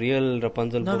in the real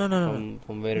Rapunzel No, book no.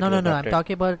 from where it No. was I'm adapted.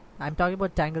 I'm talking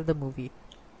about Tangled the movie.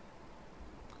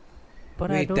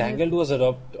 But I Wait, don't Tangled was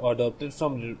adopted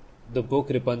from the book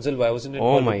Rapunzel. Why wasn't it Oh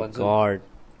called my Rapunzel? god.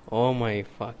 Oh my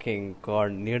fucking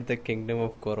god. Near the kingdom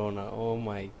of Corona. Oh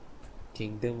my.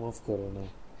 Kingdom of Corona.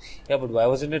 Yeah, but why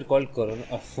wasn't it called Corona?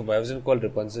 Why wasn't it called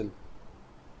Rapunzel?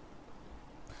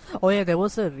 Oh yeah, there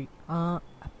was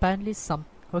apparently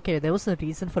there was a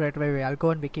reason for it. Wait, I'll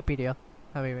go on Wikipedia.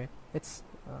 Wait. It's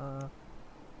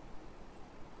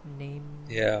name.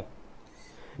 Yeah.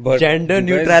 But Gender you guys-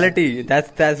 neutrality.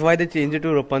 That's why they changed it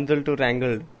to Rapunzel to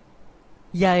Tangled.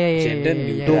 Yeah. Gender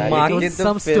yeah. To It market was the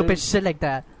some film. stupid shit like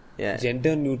that. Yeah.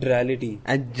 Gender neutrality.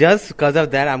 And just because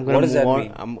of that, I'm gonna What does move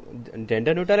that on.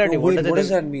 Gender neutrality. No, wait, what does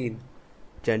that mean?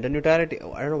 Gender neutrality.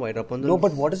 I don't know why Rapunzel. No,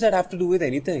 but what does that have to do with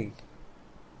anything?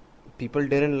 People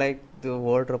didn't like the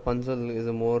word Rapunzel is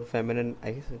a more feminine.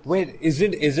 I guess. Wait,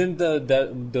 isn't is it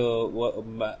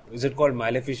called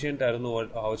Maleficent? I don't know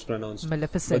how it's pronounced.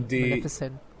 Maleficent. But the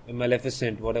Maleficent.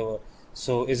 Maleficent, whatever.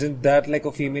 So isn't that like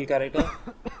a female character?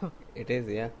 It is,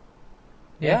 yeah.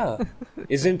 Yeah.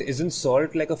 Isn't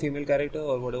Salt like a female character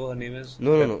or whatever her name is?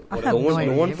 No. I have No one, no no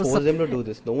idea. one It was forced them to do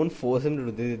this. No one forced them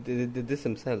to do this. They did this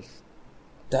themselves.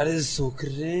 That is so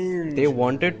cringe. They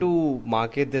wanted to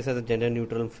market this as a gender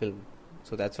neutral film,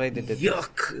 so that's why they did this.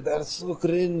 Yuck! That is so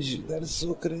cringe. That is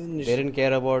so cringe. They didn't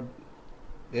care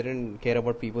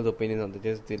about people's opinions on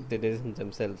this. They did it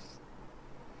themselves.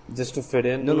 Just to fit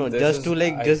in. No, This just is- to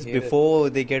like I just hate it. before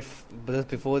they get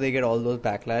all those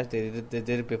backlash, they did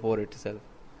it before it itself.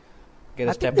 Get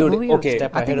a I step, think the Dude, movie, okay,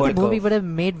 step I ahead think of the the movie curve. would have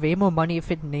made way more money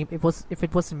if it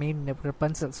was named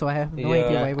Rapunzel. So I have no Yeah,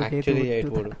 idea why would they Actually, do it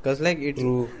that. would, because like it's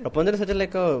True. Rapunzel is such a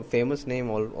like a famous name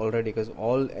already. Because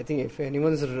I think if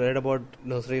anyone's read about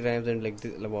nursery rhymes and like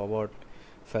about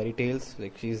fairy tales,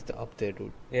 like she's up there,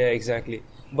 dude. Yeah, exactly.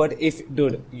 But if,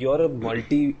 dude, you're a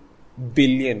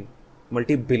multi-billion,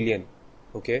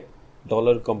 okay,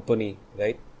 dollar company,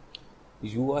 right?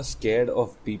 You are scared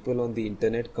of people on the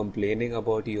internet complaining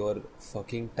about your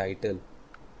fucking title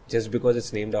just because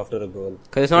it's named after a girl.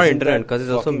 Because it's not Isn't internet. that Because it's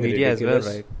also fucking media as well,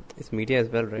 ridiculous? right? It's media as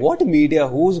well, right? What media?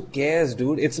 Who cares,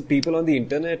 dude? It's people on the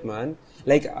internet, man.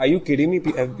 Like, are you kidding me?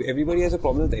 Everybody has a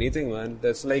problem with anything, man.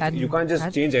 That's like, And- you can't just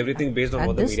and- change everything based on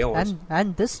what the media wants.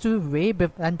 and this too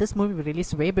and this movie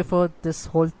released way before this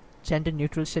whole gender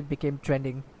neutral shit became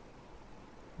trending.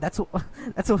 That's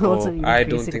that's what also even I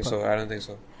don't crazy think about. so. I don't think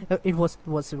so. It was.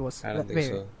 I don't think Wait,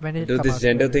 so. when did it Dude, come this out?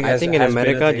 gender Wait, thing I think in has been a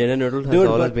America, thing. gender neutral has Dude,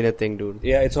 always but- been a thing, dude.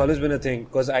 Yeah, it's always been a thing.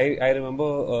 Because I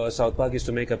remember South Park used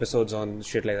to make episodes on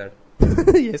shit like that.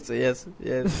 yes.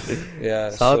 Yeah.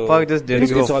 South so Park just didn't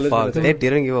it's give a always been fuck. thing. They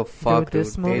didn't give a fuck, dude,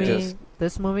 this dude. They movie just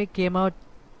this movie came out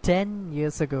 10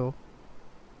 years ago.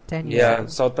 10 years Yeah, ago.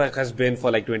 South Park has been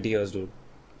for like 20 years, dude.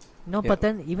 No, Yeah. but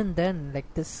then even then,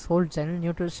 like this whole gender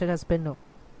neutral shit has been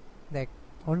like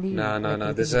only. Nah.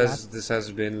 like, This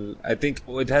has been. I think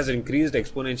it has increased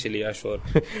exponentially. Yeah, sure.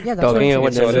 Yeah, that's talking what about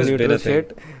It's gender always been neutral a thing.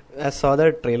 shit. I saw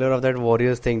that trailer of that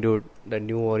Warriors thing, dude. That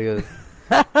new Warriors.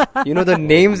 You know the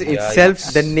names itself.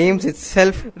 Yikes. The names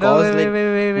itself No, caused wait, like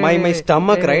wait, my wait,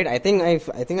 stomach, wait, right? wait. I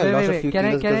think I lost a few Can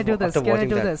I kilos do this? after Can I watching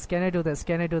do that. this?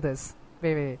 Can I do this?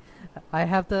 Wait. I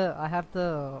have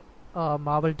the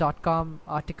Marvel.com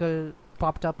article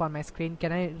popped up on my screen.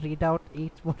 Can I read out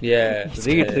each one? Yeah.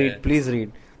 Read, please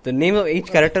read. The name of each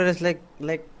character is like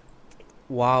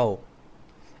wow.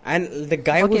 And the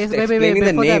guy Okay, who's so explaining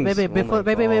the names. before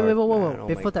that,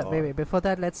 whoa. before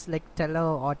that, let's like tell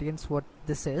our audience what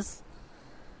this is.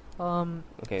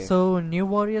 Okay. So New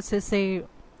Warriors is a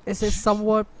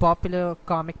somewhat popular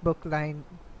comic book line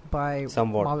by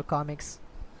Somewhat. Marvel Comics.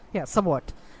 Yeah,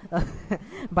 somewhat.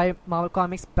 By Marvel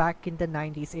Comics back in the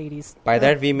 90s, 80s. By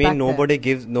that we mean back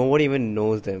then. nobody even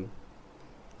knows them.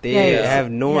 They Yeah.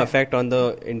 have no Yeah. effect on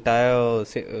the entire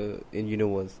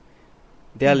universe.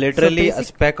 They are literally a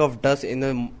speck of dust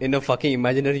in a fucking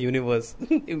imaginary universe.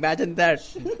 Imagine that.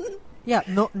 Yeah,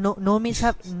 no means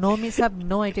have no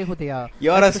idea who they are.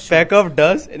 You're a That's for speck of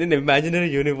dust in an imaginary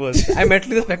universe. I'm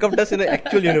actually a speck of dust in an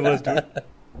actual universe, dude.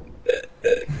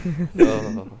 Oh.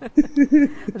 sure.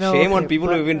 No, Shame on okay, people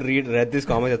but- who even read this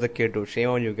comic as a kid, dude. Shame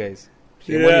on you guys.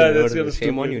 Shame Yeah, on you that's nerds. kinda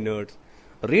Shame on stupid. you nerds.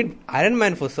 Read Iron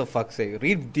Man for fuck's sake.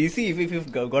 Read DC if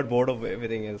you've got bored of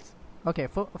everything else. Okay,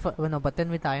 no, but then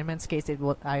with Iron Man's case,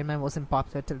 Iron Man wasn't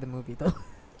popular till the movie though.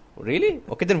 Really?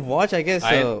 Okay, then watch. I guess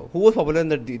I- who was popular in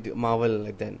the Marvel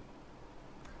like then?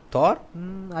 Thor?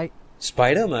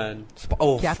 Spider-Man.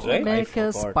 Captain right? America,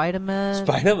 I forgot. Spider-Man.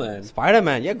 Spider-Man.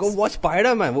 Spider-Man. Yeah, go watch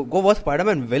Spider-Man. Go watch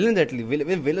Spider-Man villains at least.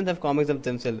 Villains have comics of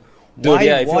themselves. Dude, Why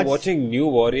yeah, if watch- you're watching New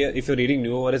Warrior, if you're reading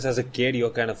New Warriors as a kid,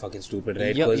 you're kind of fucking stupid,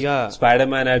 right? Yeah, 'Cause yeah.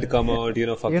 Spider-Man had come out,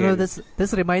 fucking... You know,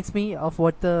 this reminds me of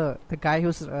what the guy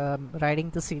who's writing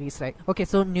the series, right? Okay,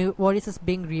 so New Warriors is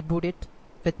being rebooted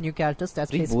with new characters. That's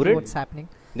basically Rebooted? what's happening.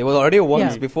 There was already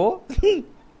once Yeah. before.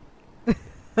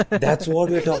 That's what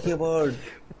we're talking about.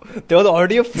 There was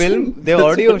already a film. There was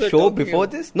already a what we're show talking before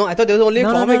about. this. No, I thought there was only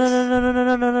No, comics.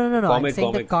 no. I'm Comic,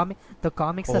 saying comic. the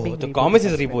comics are Oh, being the rebooted. comics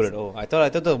is that's what I'm rebooted. saying. Oh, I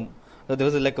thought there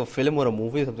was like a film or a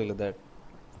movie or something like that.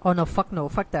 Oh no, fuck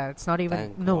that. It's not even.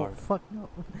 Thank no, God. fuck no.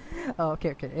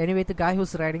 Okay. Anyway, the guy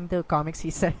who's writing the comics, he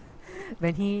said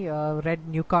when he read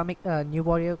New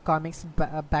Warrior comics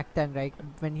back then, right?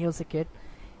 When he was a kid,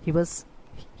 he was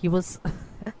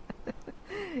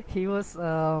he was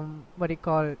what do you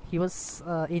call? He was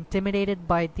intimidated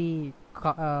by the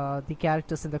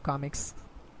characters in the comics,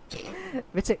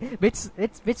 which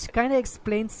which kind of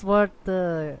explains what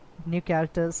the new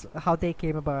characters how they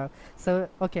came about. So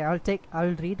okay,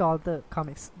 I'll read all the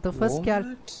comics. The first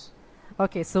character. What?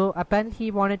 Okay, so apparently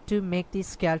he wanted to make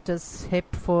these characters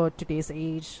hip for today's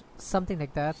age, something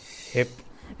like that. Hip.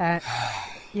 And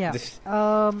yeah, This,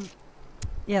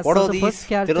 yeah. what So are the these? first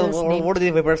characters named. What do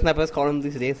the whippersnappers call them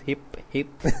these days? Hip.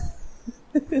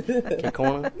 Okay, come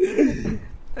on.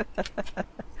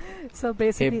 So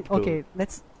basically, Hip, dude. okay,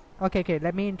 let's. Okay.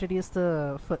 Let me introduce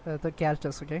the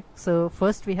characters. Okay, so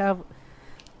first we have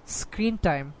screen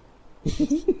time.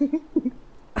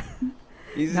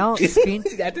 Now screen.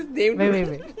 That is named.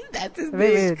 Wait. That's his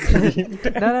Wait. name.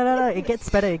 No. It gets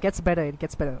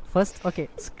better. First, okay,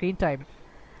 screen time.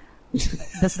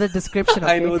 That's the description.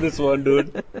 Okay? I know this one,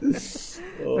 dude.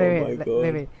 Oh my god.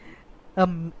 Wait.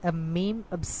 A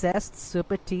meme-obsessed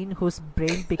super teen whose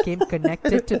brain became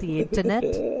connected to the internet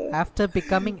after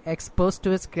becoming exposed to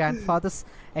his grandfather's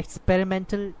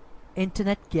experimental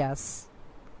internet gas.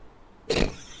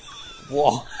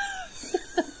 Wow.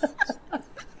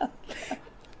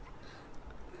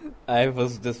 I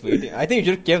was just waiting. I think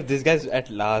you should keep this guys at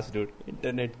last, dude.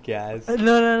 Internet gas.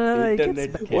 No. It gets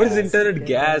Internet better. gas. What is internet Okay.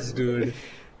 gas, dude?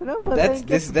 No, but then it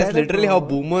gets That's better, literally how bro.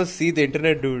 boomers see the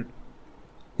internet, dude.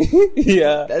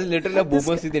 Yeah. That's literally how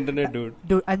boomers see the internet, dude.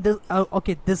 Dude, and this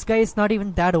okay, this guy is not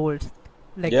even that old,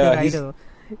 like Yeah, the he's- writer.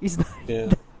 He's not.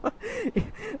 Yeah.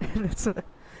 That's what-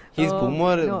 He's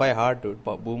boomer no. by heart, dude.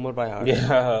 Boomer by heart.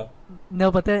 Yeah.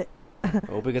 No, but then.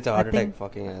 Hope he gets a I heart attack, think-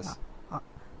 fucking ass.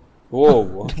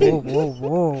 Whoa. Okay.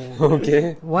 Whoa.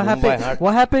 Okay. What Boom by happened? heart.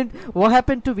 What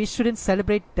happened to we shouldn't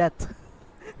celebrate death?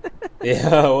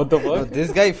 Yeah. What the No, fuck?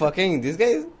 this guy,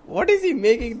 what is he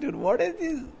making, dude? What is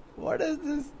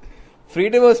this?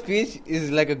 Freedom of speech is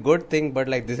like a good thing, but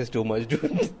like this is too much,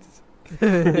 dude.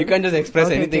 You can't just express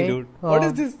Okay, anything, okay. dude. What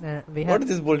is Um, this? we What have is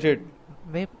this bullshit?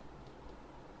 wait,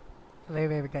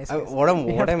 guys. What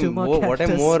I'm two more more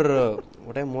characters.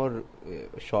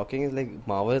 shocking is like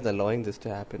Marvel is allowing this to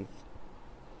happen.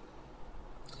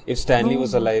 If Stanley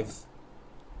was No. alive.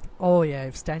 Oh yeah,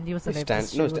 if Stanley was alive,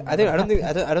 this shit would I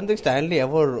don't think Stanley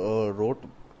ever wrote.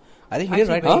 I think he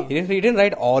didn't Actually, write. wait. He didn't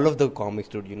write all of the comics,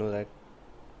 dude. You know that.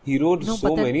 He wrote No, so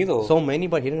but then- many though. So many,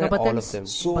 but he didn't No, write but all then of them.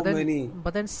 So but then, many.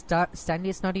 But then Stanley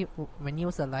is not even when he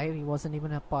was alive. He wasn't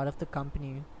even a part of the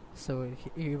company, so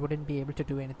he wouldn't be able to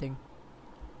do anything.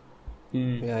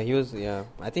 Hmm. Yeah, he was. Yeah,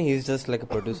 I think he's just like a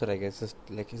producer. I guess I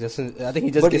think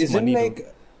he just But gets isn't money. like dude.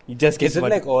 He just gets isn't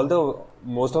money. like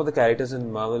most of the characters in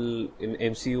Marvel in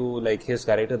MCU like his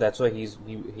character? That's why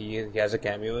he has a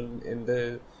cameo in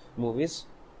the movies.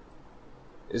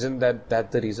 Isn't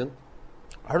that the reason?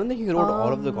 I don't think he wrote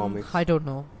all of the comics. I don't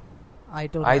know. I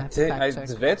don't. I have to think fact I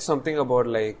check. read something about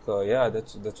like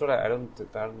that's what I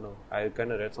don't know. I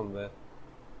kind of read somewhere.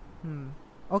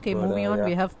 Okay, But, moving on. yeah.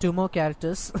 We have two more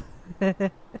characters.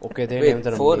 Okay, their Wait, names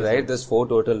are 4, amazing. right? There's 4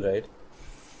 total, right?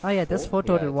 Oh yeah, there's four Yeah,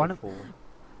 total. I One think of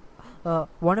four.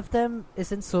 one of them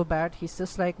isn't so bad. He's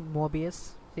just like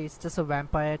Mobius. He's just a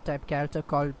vampire type character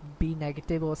called B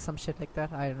negative or some shit like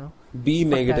that. I don't know. B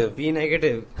Fuck negative. B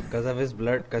negative because of his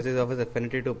blood, because of his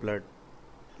affinity to blood.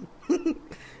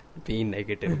 B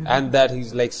negative. And that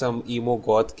he's like some emo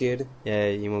goth kid. Yeah,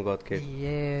 emo goth kid.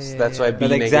 Yeah. So that's why B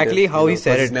That's negative, exactly how you he know,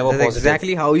 said 'cause it. it's never That's positive.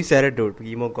 exactly how he said it, dude.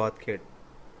 Emo goth kid.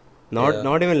 Yeah.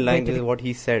 Not even lying. Wait, This did is what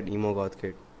he said. Emo goth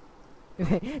kid.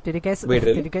 Did you guys Wait,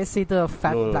 really? did you guys see the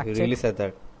fat No, black he chick? really said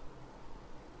that.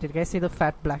 Did you guys see the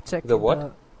fat black chick? The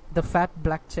what? The fat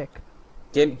black chick.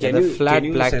 Can Yeah, the flat can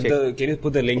you black send chick. can you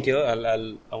put the link here?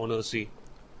 I want to see.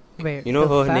 Wait. You know,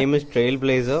 the her fat- name is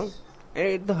Trailblazer.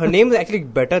 And her name is actually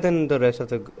better than the rest of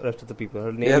the people.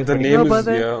 Her name Yeah, is the pretty- name No, is but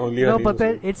then, only her no, name but is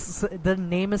then good. it's the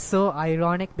name is so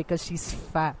ironic because she's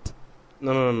fat.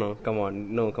 No. Come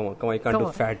on. No, come on. You can't Come do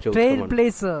on. fat jokes. Come on.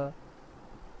 Trailblazer.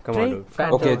 Come on, dude. Fat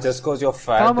Come Okay, on. just because you're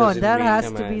fat Come on, doesn't there mean has yeah,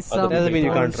 to man. be Other some. doesn't mean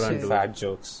you can't bullshit. run, dude. fat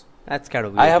jokes. That's kind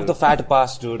of weird. I have the dude. fat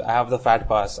pass, dude. I have the fat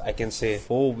pass. I can say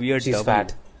So weird. she's W.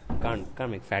 fat.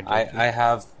 Can't make fat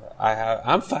jokes.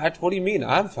 I'm fat. What do you mean?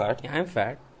 I'm fat. Yeah, I'm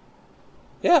fat.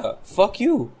 Yeah, fuck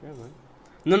you. Yeah, man.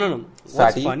 No.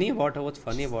 Fatty. What's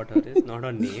funny about her is not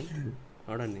her name.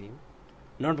 Not her name.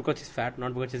 Not because she's fat,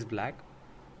 not because she's black.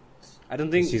 I don't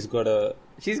think She's got a.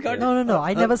 she's got No.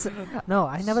 I never said. No,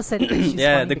 I never said. She's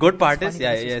yeah, funny the because good part she's is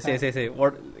funny because she's fat. say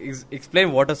what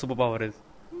explain what a superpower is.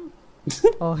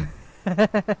 Oh.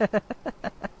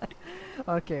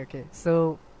 Okay.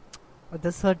 So,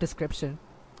 this is her description.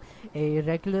 A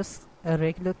a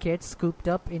regular kid scooped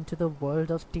up into the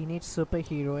world of teenage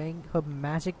superheroing her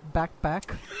magic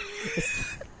backpack.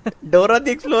 Dora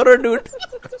the Explorer, dude.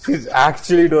 She's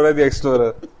actually Dora the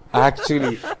Explorer.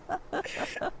 Actually.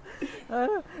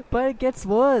 But it gets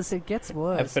worse. It gets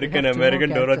worse. We African have two more American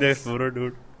Dora the characters. Explorer,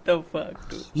 dude. The fuck,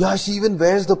 dude. Yeah, she even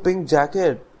wears the pink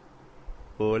jacket.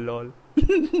 Oh lol.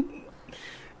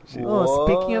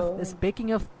 Oh,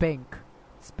 speaking of pink.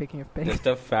 Speaking of pink. Just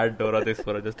a fat Dora the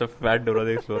Explorer. Just a fat Dora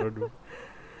the Explorer, dude.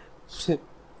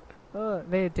 Oh,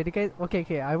 wait, did you guys?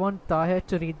 Okay. I want Tahir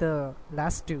to read the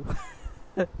last two.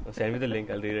 Send me the link.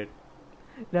 I'll read it.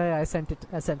 Yeah, I sent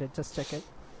it. Just check it.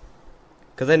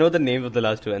 Because I know the names of the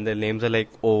last two, and their names are like,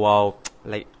 oh wow,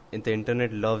 like the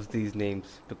internet loves these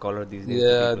names to call out these names. to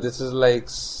Yeah, people. this is like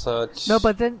such. No,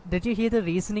 but then did you hear the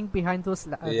reasoning behind those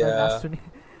the Yeah. last two?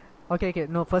 Okay.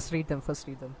 No, first read them.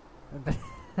 And then,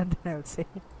 and then I will say.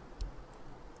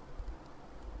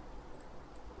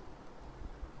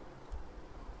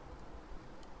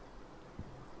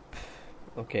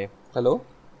 Okay. Hello?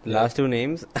 The last two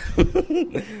names.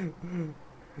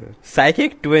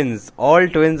 Psychic twins. All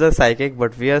twins are psychic,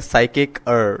 but we are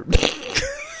psychic-er.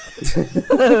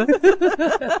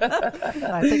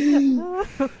 I think.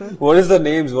 What is the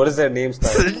names? What is their names?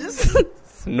 Type?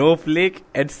 Snowflake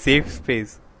and Safe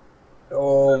Space.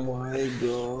 Oh my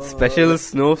god. Special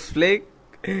Snowflake,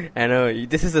 and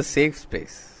this is a safe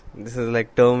space. This is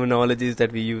like terminologies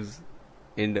that we use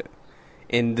in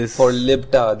this For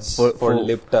libtards. For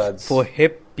libtards. for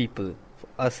hip people, for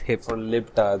us hip. For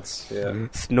libtards. Yeah.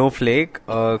 Snowflake,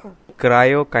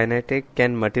 cryokinetic,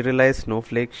 can materialize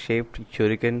snowflake-shaped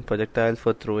shuriken projectiles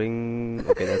for throwing.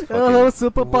 Okay, that's Her fucking.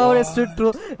 superpower is to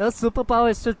throw. Her superpower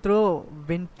is to throw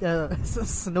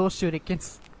snow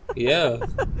shurikens. Yeah.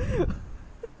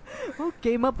 Who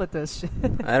came up with this shit?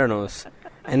 I don't know.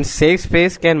 And safe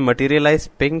space can materialize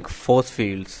pink force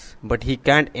fields, but he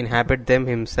can't inhabit them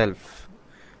himself.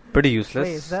 Pretty useless.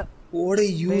 Wait, is that? What a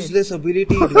useless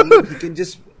ability, dude.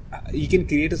 He can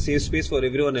create a safe space for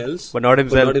everyone else, But not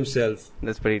himself. himself.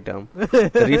 That's pretty dumb.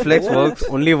 The reflex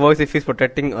only works if he's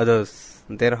protecting others.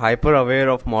 They're hyper aware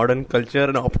of modern culture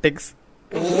and optics,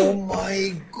 Oh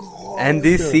my god. and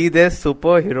they see their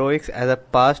superheroics as a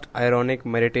past ironic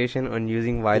meditation on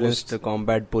using violence Post. to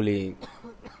combat bullying.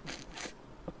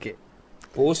 Okay.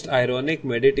 Post-ironic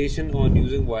meditation on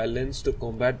using violence to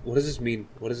combat. What does this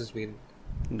mean?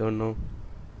 Don't know.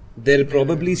 They're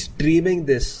probably streaming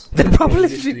this. They're probably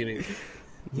streaming.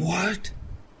 What?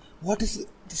 What is...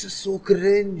 This is so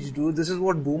cringe, dude. This is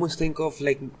what boomers think of,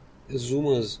 like,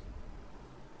 Zoomers.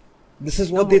 This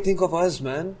is what No, they think of us,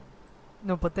 man.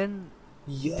 No, but then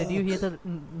Yeah. did you hear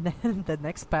the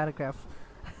next paragraph?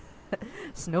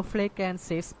 Snowflake and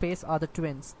Safe Space are the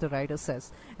twins, the writer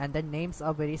says, and their names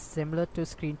are very similar to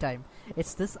screen time.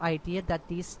 It's this idea that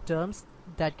these terms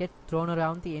that get thrown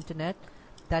around the internet,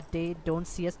 that they don't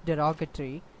see as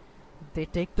derogatory. They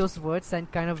take those words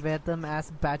and kind of wear them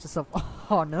as badges of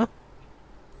honor.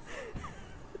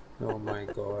 Oh my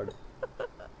god.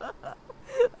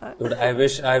 Dude, I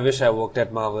wish I worked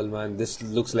at Marvel, man. This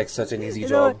looks like such an easy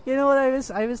job. You know what I wish?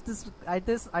 I wish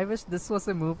this was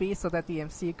a movie so that the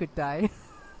MCU could die.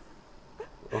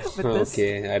 With this.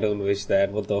 Okay, I don't wish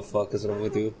that. What the fuck is wrong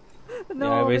with you? No,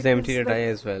 Yeah, I wish the because, MCU to like, die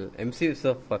as well. MCU is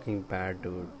so fucking bad,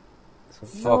 dude. So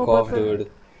Fuck but off, the-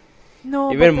 dude.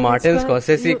 No, even but Martin it's gonna-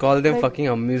 Scorsese you- called them like- fucking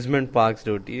amusement parks,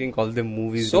 dude. He didn't call them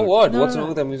movies. So dude. what? No, What's no, wrong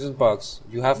no. with amusement parks?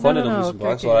 You have No, fun no, in no, amusement okay,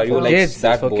 parks, okay. or are you For like kids,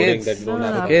 that for boring kids. that you No, don't no,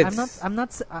 have no, a kids. I'm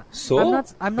not. So? I'm You're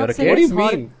not a saying kid? What do it's you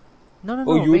hor- mean? No,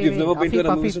 no, Oh, no. you've never been to an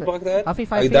Afif, amusement park there?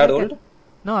 Afif, Are I you feel that like old?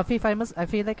 No, Afif, I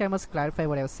feel like I must clarify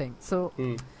what I was saying. So,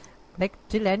 like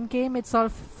till Endgame, it's all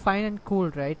fine and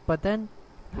cool, right? But then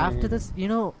after this,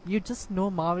 you just know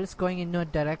Marvel is going in a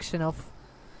direction of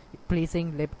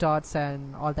pleasing libtards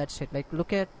and all that shit. Like,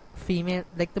 look at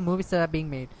like the movies that are being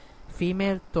made.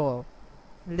 Female Thor,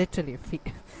 literally,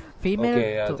 female.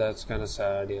 Okay, yeah, Thor. that's kind of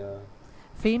sad, yeah.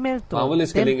 Female Thor. Marvel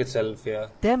is Them- killing itself, yeah.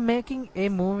 They're making a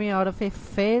movie out of a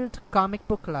failed comic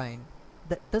book line.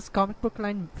 This comic book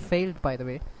line failed, by the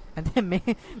way, and they're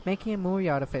making a movie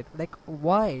out of it. Like,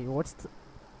 why?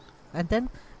 And then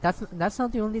that's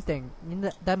not the only thing. In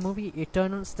that movie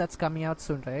Eternals that's coming out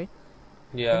soon, right?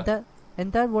 Yeah.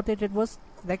 And that what they did was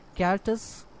like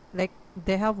characters, like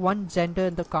they have one gender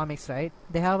in the comics, right?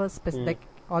 They have a like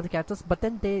all the characters, but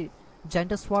then they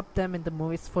gender swap them in the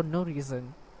movies for no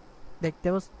reason. Like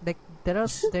there are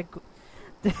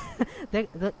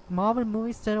the Marvel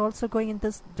movies, they're also going in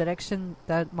this direction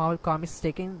that Marvel Comics is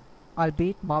taking,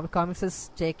 albeit Marvel Comics is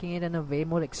taking it in a way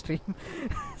more extreme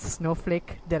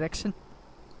snowflake direction.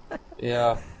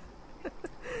 Yeah.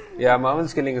 Yeah,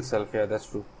 Marvel's killing itself, yeah, that's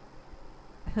true.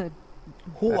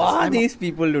 Who That is- are I'm- these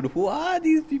people, dude? Who are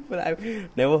these people? I've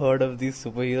never heard of these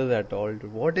superheroes at all,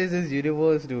 dude. What is this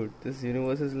universe, dude? This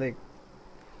universe is like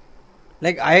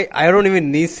I don't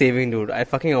even need saving, dude. I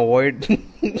fucking avoid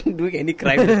doing any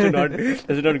crime just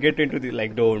to not get into the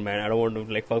like. Don't, man. I don't want to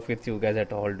like fuck with you guys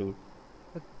at all, dude.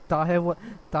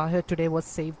 Tahir today was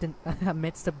saved in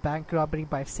amidst a bank robbery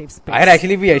by safe space. I'd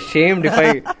actually be ashamed if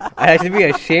I'd actually be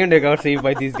ashamed I got saved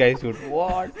by these guys, dude.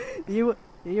 What? You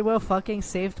were fucking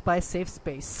saved by safe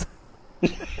space.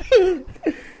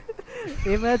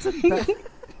 Imagine that.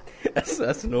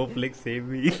 A snowflake saved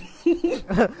me.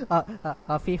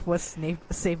 Afif was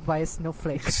saved by a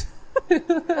snowflake.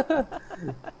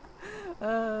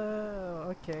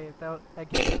 Okay.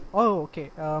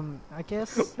 Okay. I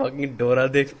guess. Fucking Dora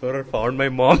the Explorer found my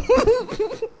mom.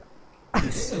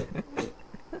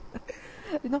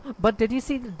 But did you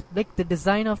see the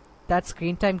design of that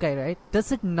screen time guy? Right?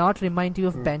 Does it not remind you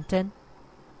of Ben 10?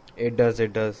 It does.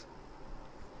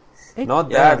 Not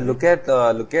Yeah. that. Look at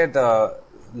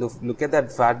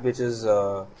that fat bitch's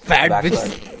Fat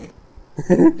backside.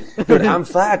 bitch. Dude, I'm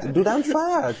fat. Dude, I'm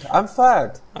fat. I'm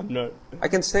fat. I'm not. I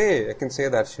can say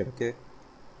that shit. Okay.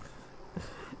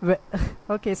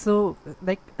 Okay, so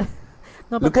no,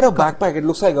 Look but at her backpack. It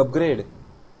looks like upgrade.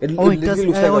 It it literally does.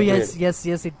 looks like Oh upgrade.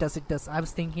 yes, it does. I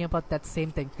was thinking about that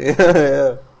same thing.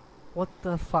 Yeah. What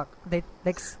the fuck?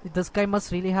 This guy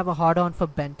must really have a hard on for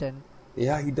Ben 10.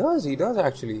 Yeah, he does. He does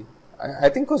actually. I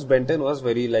think because Benton was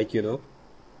very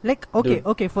Okay,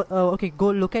 Dude. go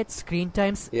look at Screen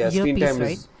Time's Yeah, screen earpiece, time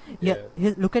right?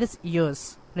 is. Look at his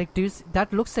ears. Like,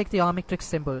 that looks like the Omnitrix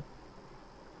symbol.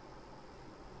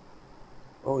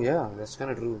 Oh yeah, that's kind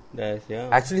of true. Yes, yeah.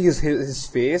 Actually, his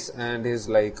face and his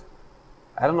like,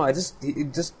 I don't know. Just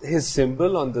his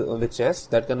symbol on the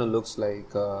chest that kind of looks like.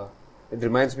 It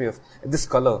reminds me of this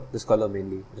color. This color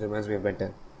mainly. It reminds me of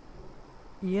Benton.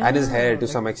 Yeah. And his hair to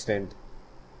like- some extent.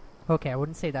 Okay, I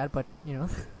wouldn't say that, but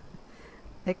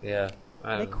Yeah.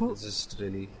 Like who- It's just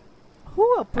really. who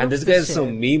approves And this guy is shit?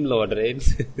 some meme lord, right?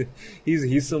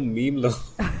 he's some meme lord.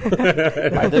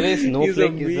 By the way,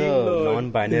 Snowflake is meme a lord.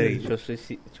 non-binary,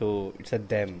 so it's a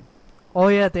them. Oh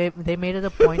yeah, they made it a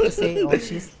point to say, oh,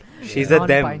 she's She's a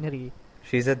them. non-binary.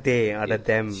 She's a they or a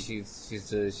them. She's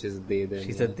they then.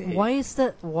 She's yeah. a they.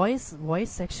 Why is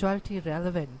sexuality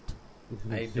relevant?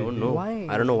 I don't know. Why?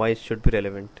 I don't know why it should be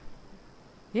relevant.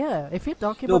 Yeah, if you're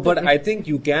talking No, about but I think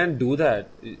you can do that.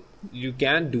 You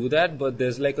can do that, but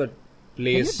there's like a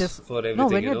place for everything. No,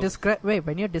 when you know?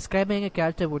 when you're describing a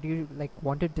character, would you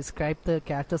want to describe the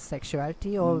character's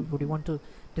sexuality, or would you want to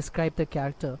describe the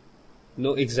character?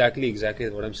 No, exactly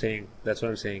what I'm saying. That's what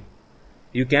I'm saying.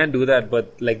 You can do that,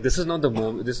 but like this is not the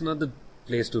moment. This is not the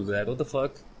place to do that. What the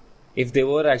fuck? If they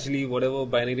were actually whatever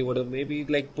binary, whatever, maybe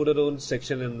like put a own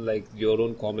section in like your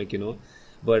own comic, you know.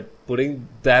 But putting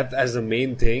that as the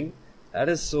main thing, that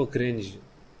is so cringe.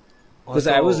 Because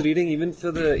I was reading even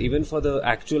for the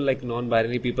actual like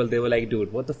non-binary people, they were like,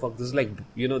 dude, what the fuck? This is like,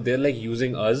 you know, they're like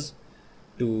using us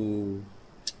to,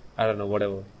 I don't know,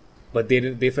 whatever. But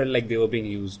they felt like they were being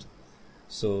used.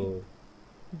 So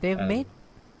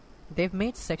They've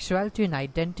made sexuality an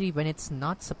identity when it's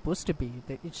not supposed to be.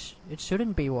 It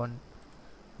shouldn't be one.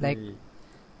 Like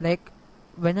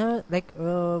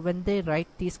when they write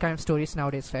these kind of stories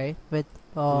nowadays, right? With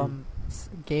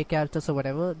gay characters or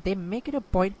whatever, they make it a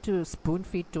point to spoon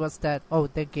feed to us that, oh,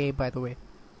 they're gay, by the way.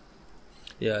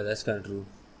 yeah, that's kind of true.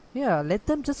 Yeah, let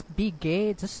them just be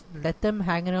gay. Just let them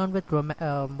hang around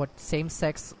with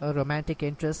same-sex romantic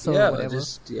interests or whatever.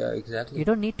 Exactly. You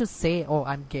don't need to say, "Oh,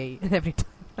 I'm gay" every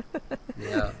time.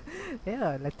 Yeah.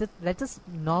 Yeah, let us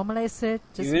normalize it.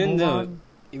 Just Even move the on.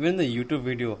 even the YouTube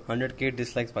video, 100k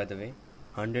dislikes, by the way.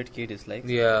 100k dislikes.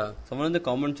 Yeah. Someone in the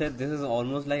comments said this is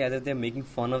almost like as if they're making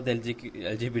fun of the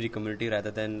LGBT community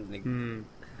rather than like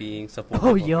being supportive.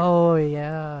 Oh, of it. yo,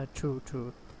 yeah, true.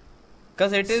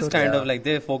 Because it is So kind yeah. of like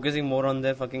they're focusing more on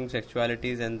their fucking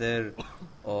sexualities and their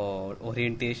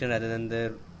orientation rather than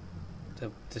the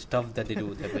stuff that they do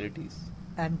with their abilities.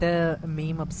 And the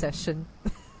meme obsession.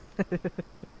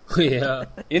 Yeah.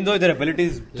 Even though their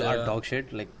abilities are Yeah. dog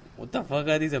shit, like what the fuck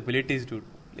are these abilities, dude?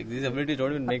 Like these abilities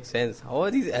don't even make sense. How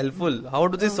are these helpful? How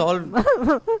do they solve?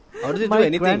 How do they do My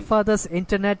anything? grandfather's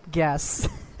internet gas.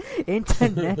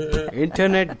 Internet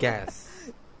Internet gas.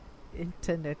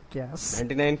 internet gas.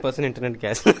 99% internet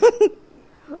gas.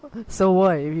 So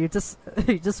what? You just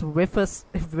whiff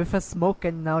a smoke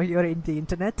and now you're in the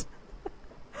internet?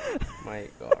 My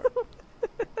God.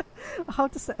 How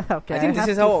does that? Okay, I think have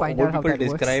this is to how find old out how people that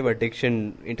works. describe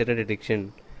addiction, internet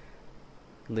addiction.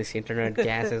 This internet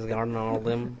gas has gotten all of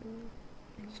them.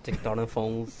 Sticked on their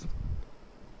phones.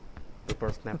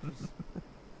 Paper snaps.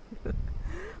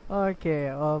 Okay.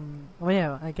 Well,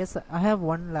 yeah. I guess I have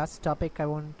one last topic I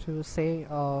want to say.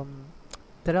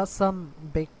 There are some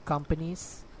big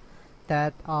companies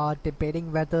that are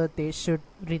debating whether they should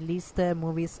release their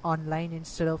movies online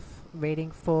instead of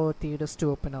waiting for theaters to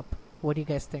open up. What do you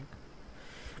guys think?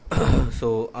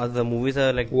 So the movies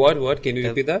are like What? Can you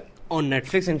they're repeat that? on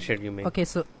Netflix and shit, you mean? Okay,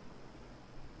 so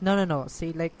no.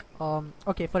 See, like,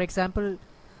 okay, for example,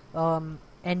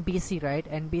 NBC, right?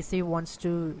 NBC wants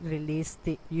to release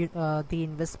the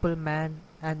Invisible Man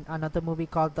and another movie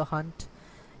called The Hunt.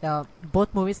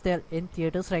 Both movies they're in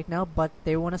theaters right now, but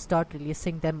they want to start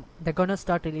releasing them. They're gonna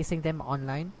start releasing them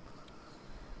online.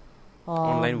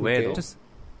 Online where Okay. though? Just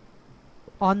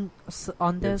on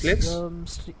their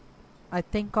Netflix? I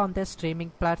think on their streaming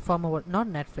platform or not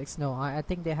Netflix. No, I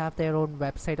think they have their own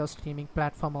website or streaming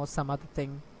platform or some other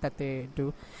thing that they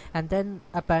do. And then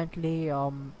apparently, I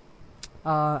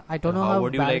don't know how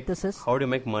would you valid this is. How do you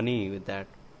make money with that?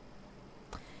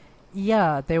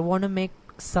 Yeah, they want to make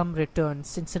some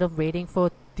returns instead of waiting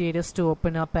for theaters to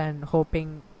open up and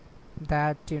hoping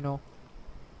that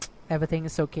everything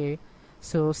is okay.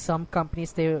 So some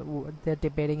companies they're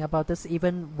debating about this.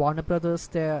 Even Warner Brothers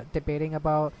they're debating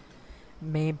about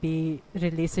maybe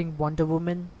releasing Wonder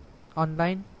Woman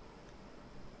online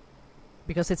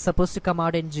because it's supposed to come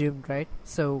out in June, right?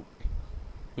 So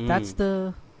that's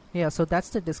the so that's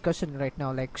the discussion right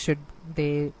now. Like, should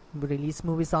they release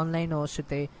movies online or should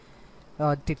they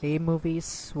delay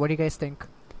movies? What do you guys think?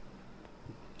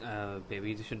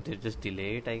 Maybe they should just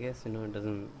delay it. I guess it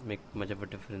doesn't make much of a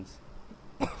difference.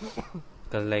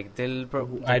 Because like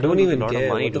I don't even a lot care.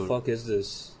 of money, What the dude. fuck is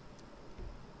this?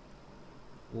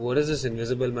 What is this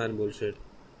Invisible Man bullshit?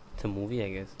 It's a movie, I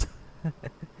guess.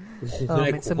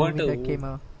 Like, It's a what movie a- that came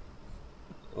out.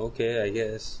 Okay, I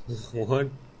guess. What?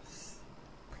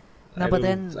 No, but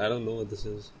then I don't know what this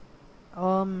is.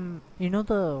 you know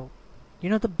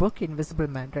the book Invisible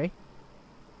Man, right?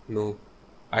 No.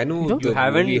 I know You don't? the You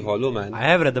haven't- movie Hollow Man. I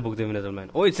have read the book The Invisible Man.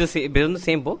 Oh, it's based on the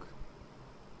same book?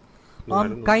 No, I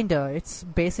don't know. Kinda. It's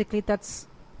basically that's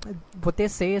what they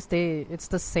say is it's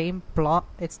the same plot,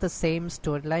 it's the same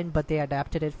storyline, but they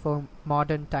adapted it for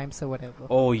modern times or whatever.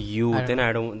 Oh,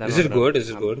 I don't know. Is it good? Is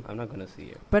it good? I'm not gonna see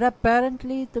it. But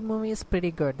apparently the movie is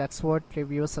pretty good. That's what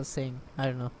reviewers are saying. I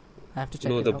don't know. I have to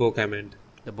check No, it the out. book I meant.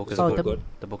 The book is Oh, good. good.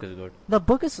 The book is good. The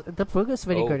book is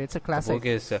very Oh, good. It's a The classic. book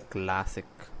is a classic.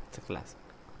 It's a classic.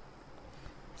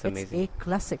 It's amazing. It's a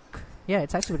classic. Yeah,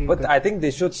 it's actually really But good. I think they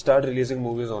should start releasing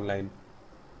movies online.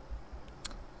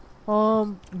 I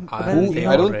well, think they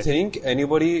I don't already- think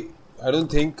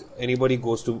anybody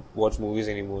goes to watch movies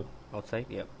anymore. Outside?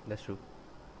 Yeah, that's true.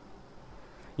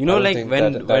 I Like don't when think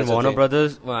when that's a Warner thing.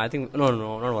 Brothers, well, I think no,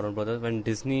 not Warner Brothers. When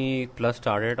Disney Plus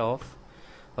started off,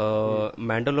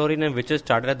 Mandalorian and Witcher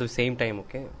started at the same time.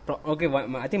 Okay,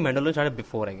 I think Mandalorian started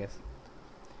before, I guess.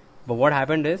 But what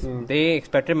happened is they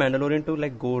expected Mandalorian to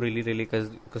like go really, really because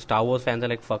Star Wars fans are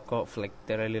like fuck off, like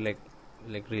they're really like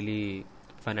really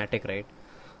fanatic, right?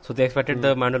 So they expected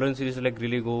the Mandalorian series to like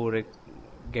really go like,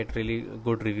 get really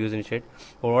good reviews and shit.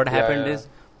 But what happened yeah. is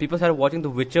people started watching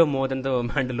The Witcher more than the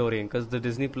Mandalorian because the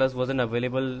Disney Plus wasn't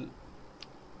available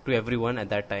to everyone at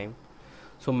that time.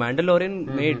 So Mandalorian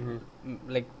made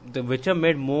like The Witcher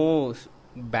made more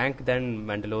bank than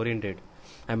Mandalorian did.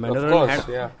 And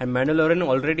Mandalorian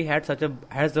already had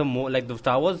has a more like the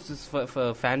Star Wars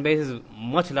fan base is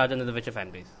much larger than the Witcher fan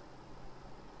base.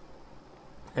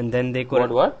 And then they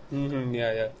couldn't. What? Mm-hmm.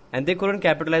 Yeah. And they couldn't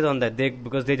capitalize on that.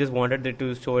 Because they just wanted it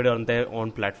to show it on their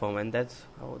own platform, and that's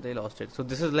how they lost it. So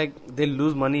this is like they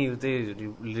lose money if they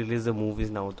release the movies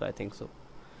now. I think so.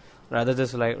 Rather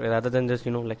than just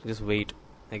like just wait.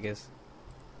 I guess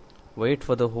wait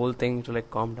for the whole thing to like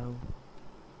calm down.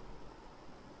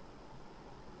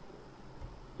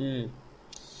 Wait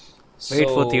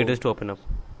for theaters to open up.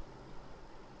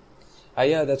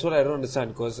 Yeah, that's what I don't understand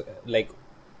because like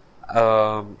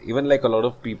even like a lot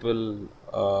of people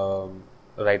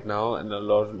right now and a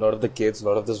lot of the kids, a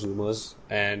lot of the Zoomers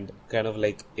and kind of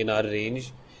like in our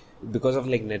range because of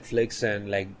like Netflix and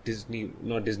like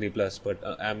not Disney Plus but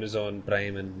Amazon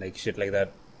Prime and like shit like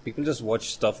that. People just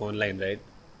watch stuff online, right?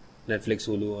 Netflix,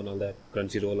 Hulu and all that,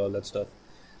 Crunchyroll, all that stuff.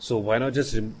 So why not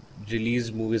just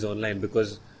release movies online?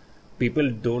 Because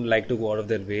people don't like to go out of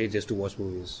their way just to watch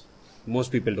movies.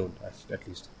 Most people don't, at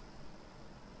least.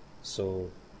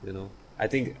 So,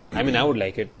 I would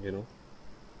like it,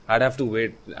 I'd have to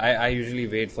wait. I usually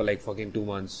wait for like fucking 2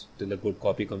 months till a good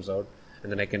copy comes out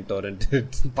and then I can torrent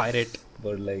it. Pirate.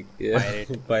 But like, yeah.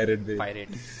 Pirate. Pirate. Pirate.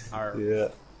 Yeah.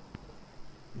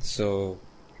 So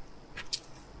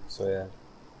yeah.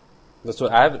 So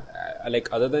I have like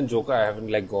other than Joker, I haven't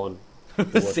like gone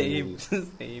to watch a Same, movie.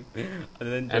 same. Other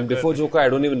than And Joker, before Joker, I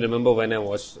don't even remember when I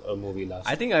watched a movie last.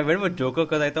 I think I went with Joker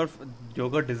because I thought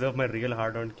Joker deserved my real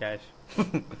hard-earned cash.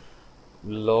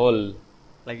 LOL.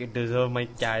 Like it deserved my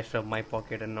cash from my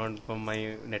pocket and not from my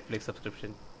Netflix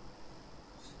subscription.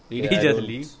 Did Yeah, he I just don't-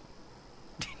 leave?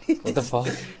 What the fuck?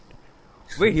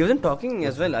 Wait, he wasn't talking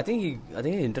as well. I think his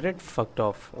internet fucked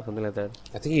off or something like that.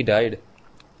 I think he died.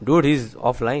 Dude, he's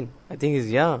offline. I think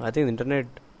the internet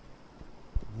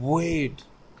Wait.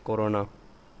 corona.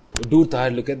 Dude,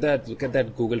 Tahir, look at that. Look at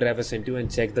that Google Drive I sent you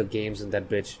and check the games in that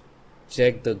bitch.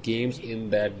 Check the games in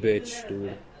that bitch,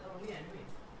 dude.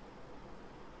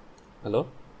 Hello?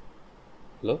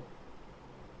 Hello?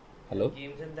 Hello?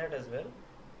 Games in that as well?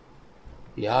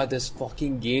 Yeah, there's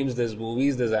fucking games, there's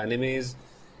movies, there's animes.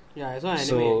 Yeah, I saw anime.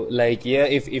 So like yeah,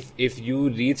 if you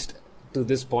reached to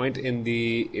this point in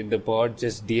the pod,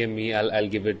 just DM me. I'll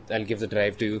give the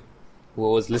drive to you.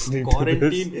 Whoever's listening to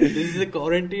quarantine. this. This is a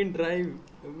quarantine drive.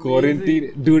 Amazing.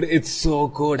 Quarantine, dude, it's so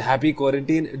good. Happy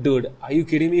quarantine, dude. Are you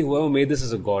kidding me? Whoever made this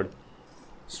is a god.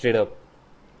 Straight up.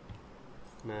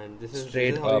 Man, this is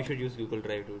Straight how you up. should use Google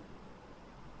Drive, dude.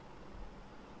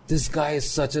 This guy is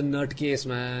such a nutcase,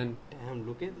 man. Damn,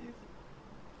 look at this.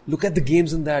 Look at the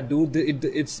games in that, dude.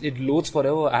 It loads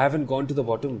forever. I haven't gone to the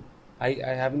bottom. I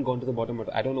haven't gone to the bottom.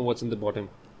 I don't know what's in the bottom.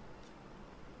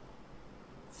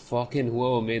 Fucking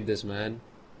whoever made this, man.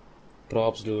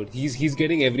 Props, dude. He's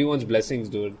getting everyone's blessings,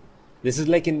 dude. This is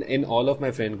like in all of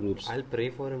my friend groups. I'll pray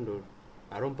for him, dude.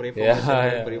 I don't pray for Yeah, myself. I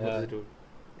yeah, pray for yeah. this dude.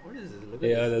 What is this? Look at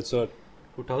Yeah, this. that's what.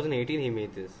 2018 he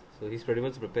made this. So he's pretty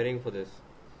much preparing for this.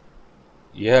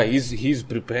 Yeah, he's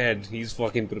prepared. He's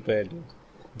fucking prepared. Dude.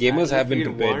 Gamers have been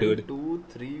prepared, dude. 1, 2,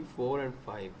 3, 4 and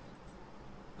 5.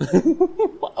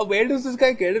 Where does this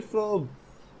guy get it from?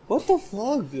 What the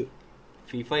fuck?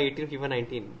 FIFA 18, FIFA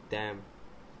 19. Damn.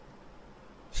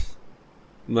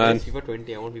 Man, Yes, FIFA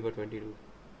 20. I want FIFA 20, dude.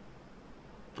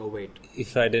 Oh wait.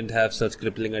 if I didn't have such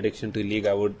crippling addiction to League,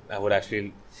 I would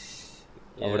actually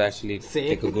Same.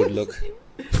 take a good look.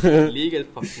 League has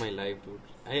fucked my life,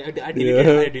 dude. I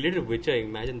deleted Witcher.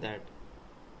 Imagine that.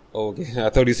 Okay, I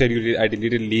thought you said I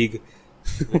deleted League.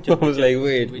 Witcher, I was like,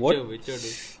 wait, Witcher, what? Witcher,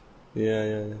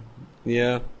 dude.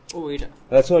 Yeah. Oh wait.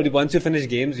 That's what. Once you finish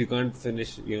games, you can't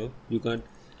finish. You can't.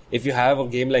 If you have a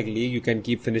game like League, you can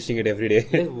keep finishing it every day.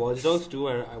 There's Watch Dogs 2.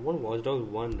 I want Watch Dogs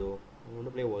 1 though. I want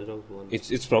to play Watch Dogs 1.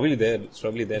 It's probably there. It's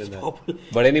probably there in that. Probably-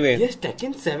 But anyway, Yes,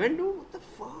 Tekken 7, dude. What the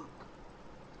fuck?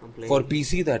 I'm playing. for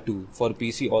PC that too. For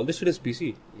PC, all this shit is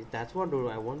PC. Yeah, that's what,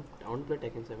 dude. I want to play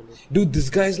Tekken 7. Dude. Dude, this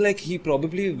guy's like, he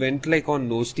probably went like on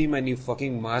No Steam and he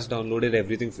fucking mass downloaded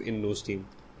everything in No Steam.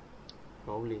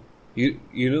 Probably. You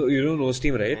know No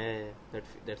Steam, right? Yeah,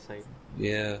 that side.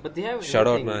 Yeah. But they have. Shout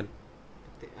out, everything. man.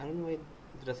 I don't know why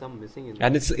there's some missing in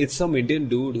And it's some Indian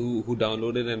dude who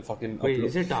downloaded and fucking Wait,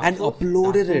 is it Dark and Souls?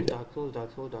 uploaded it. Dark Souls.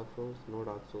 No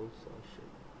Dark Souls. Oh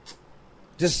shit.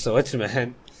 Just search,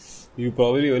 man. You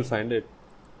probably will find it.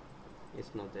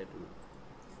 It's not that, dude.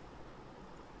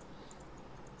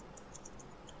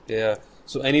 Yeah.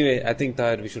 So anyway, I think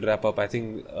that we should wrap up. I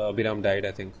think Biram died.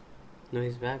 I think. No,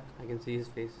 he's back. I can see his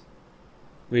face.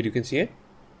 Wait, you can see it?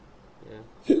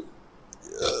 Yeah.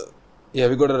 Yeah,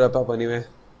 we gotta wrap up anyway.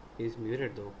 He's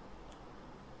muted though.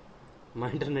 My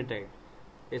internet died.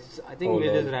 I think Oh, we'll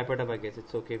lol. just wrap it up, I guess.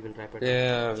 It's okay, we'll wrap it up.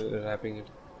 Yeah, we're wrapping it.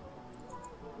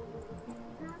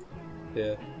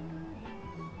 Yeah.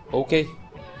 Okay.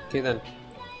 Okay then.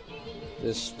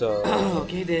 Just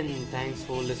Okay then, thanks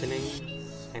for listening.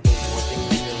 Thanks for watching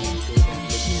me on YouTube and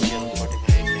listening to me on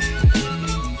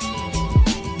Spotify.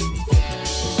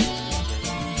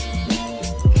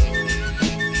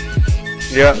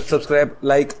 yeah, subscribe,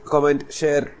 like, comment,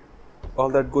 share, all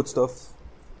that good stuff.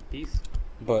 Peace.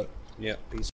 But yeah, peace.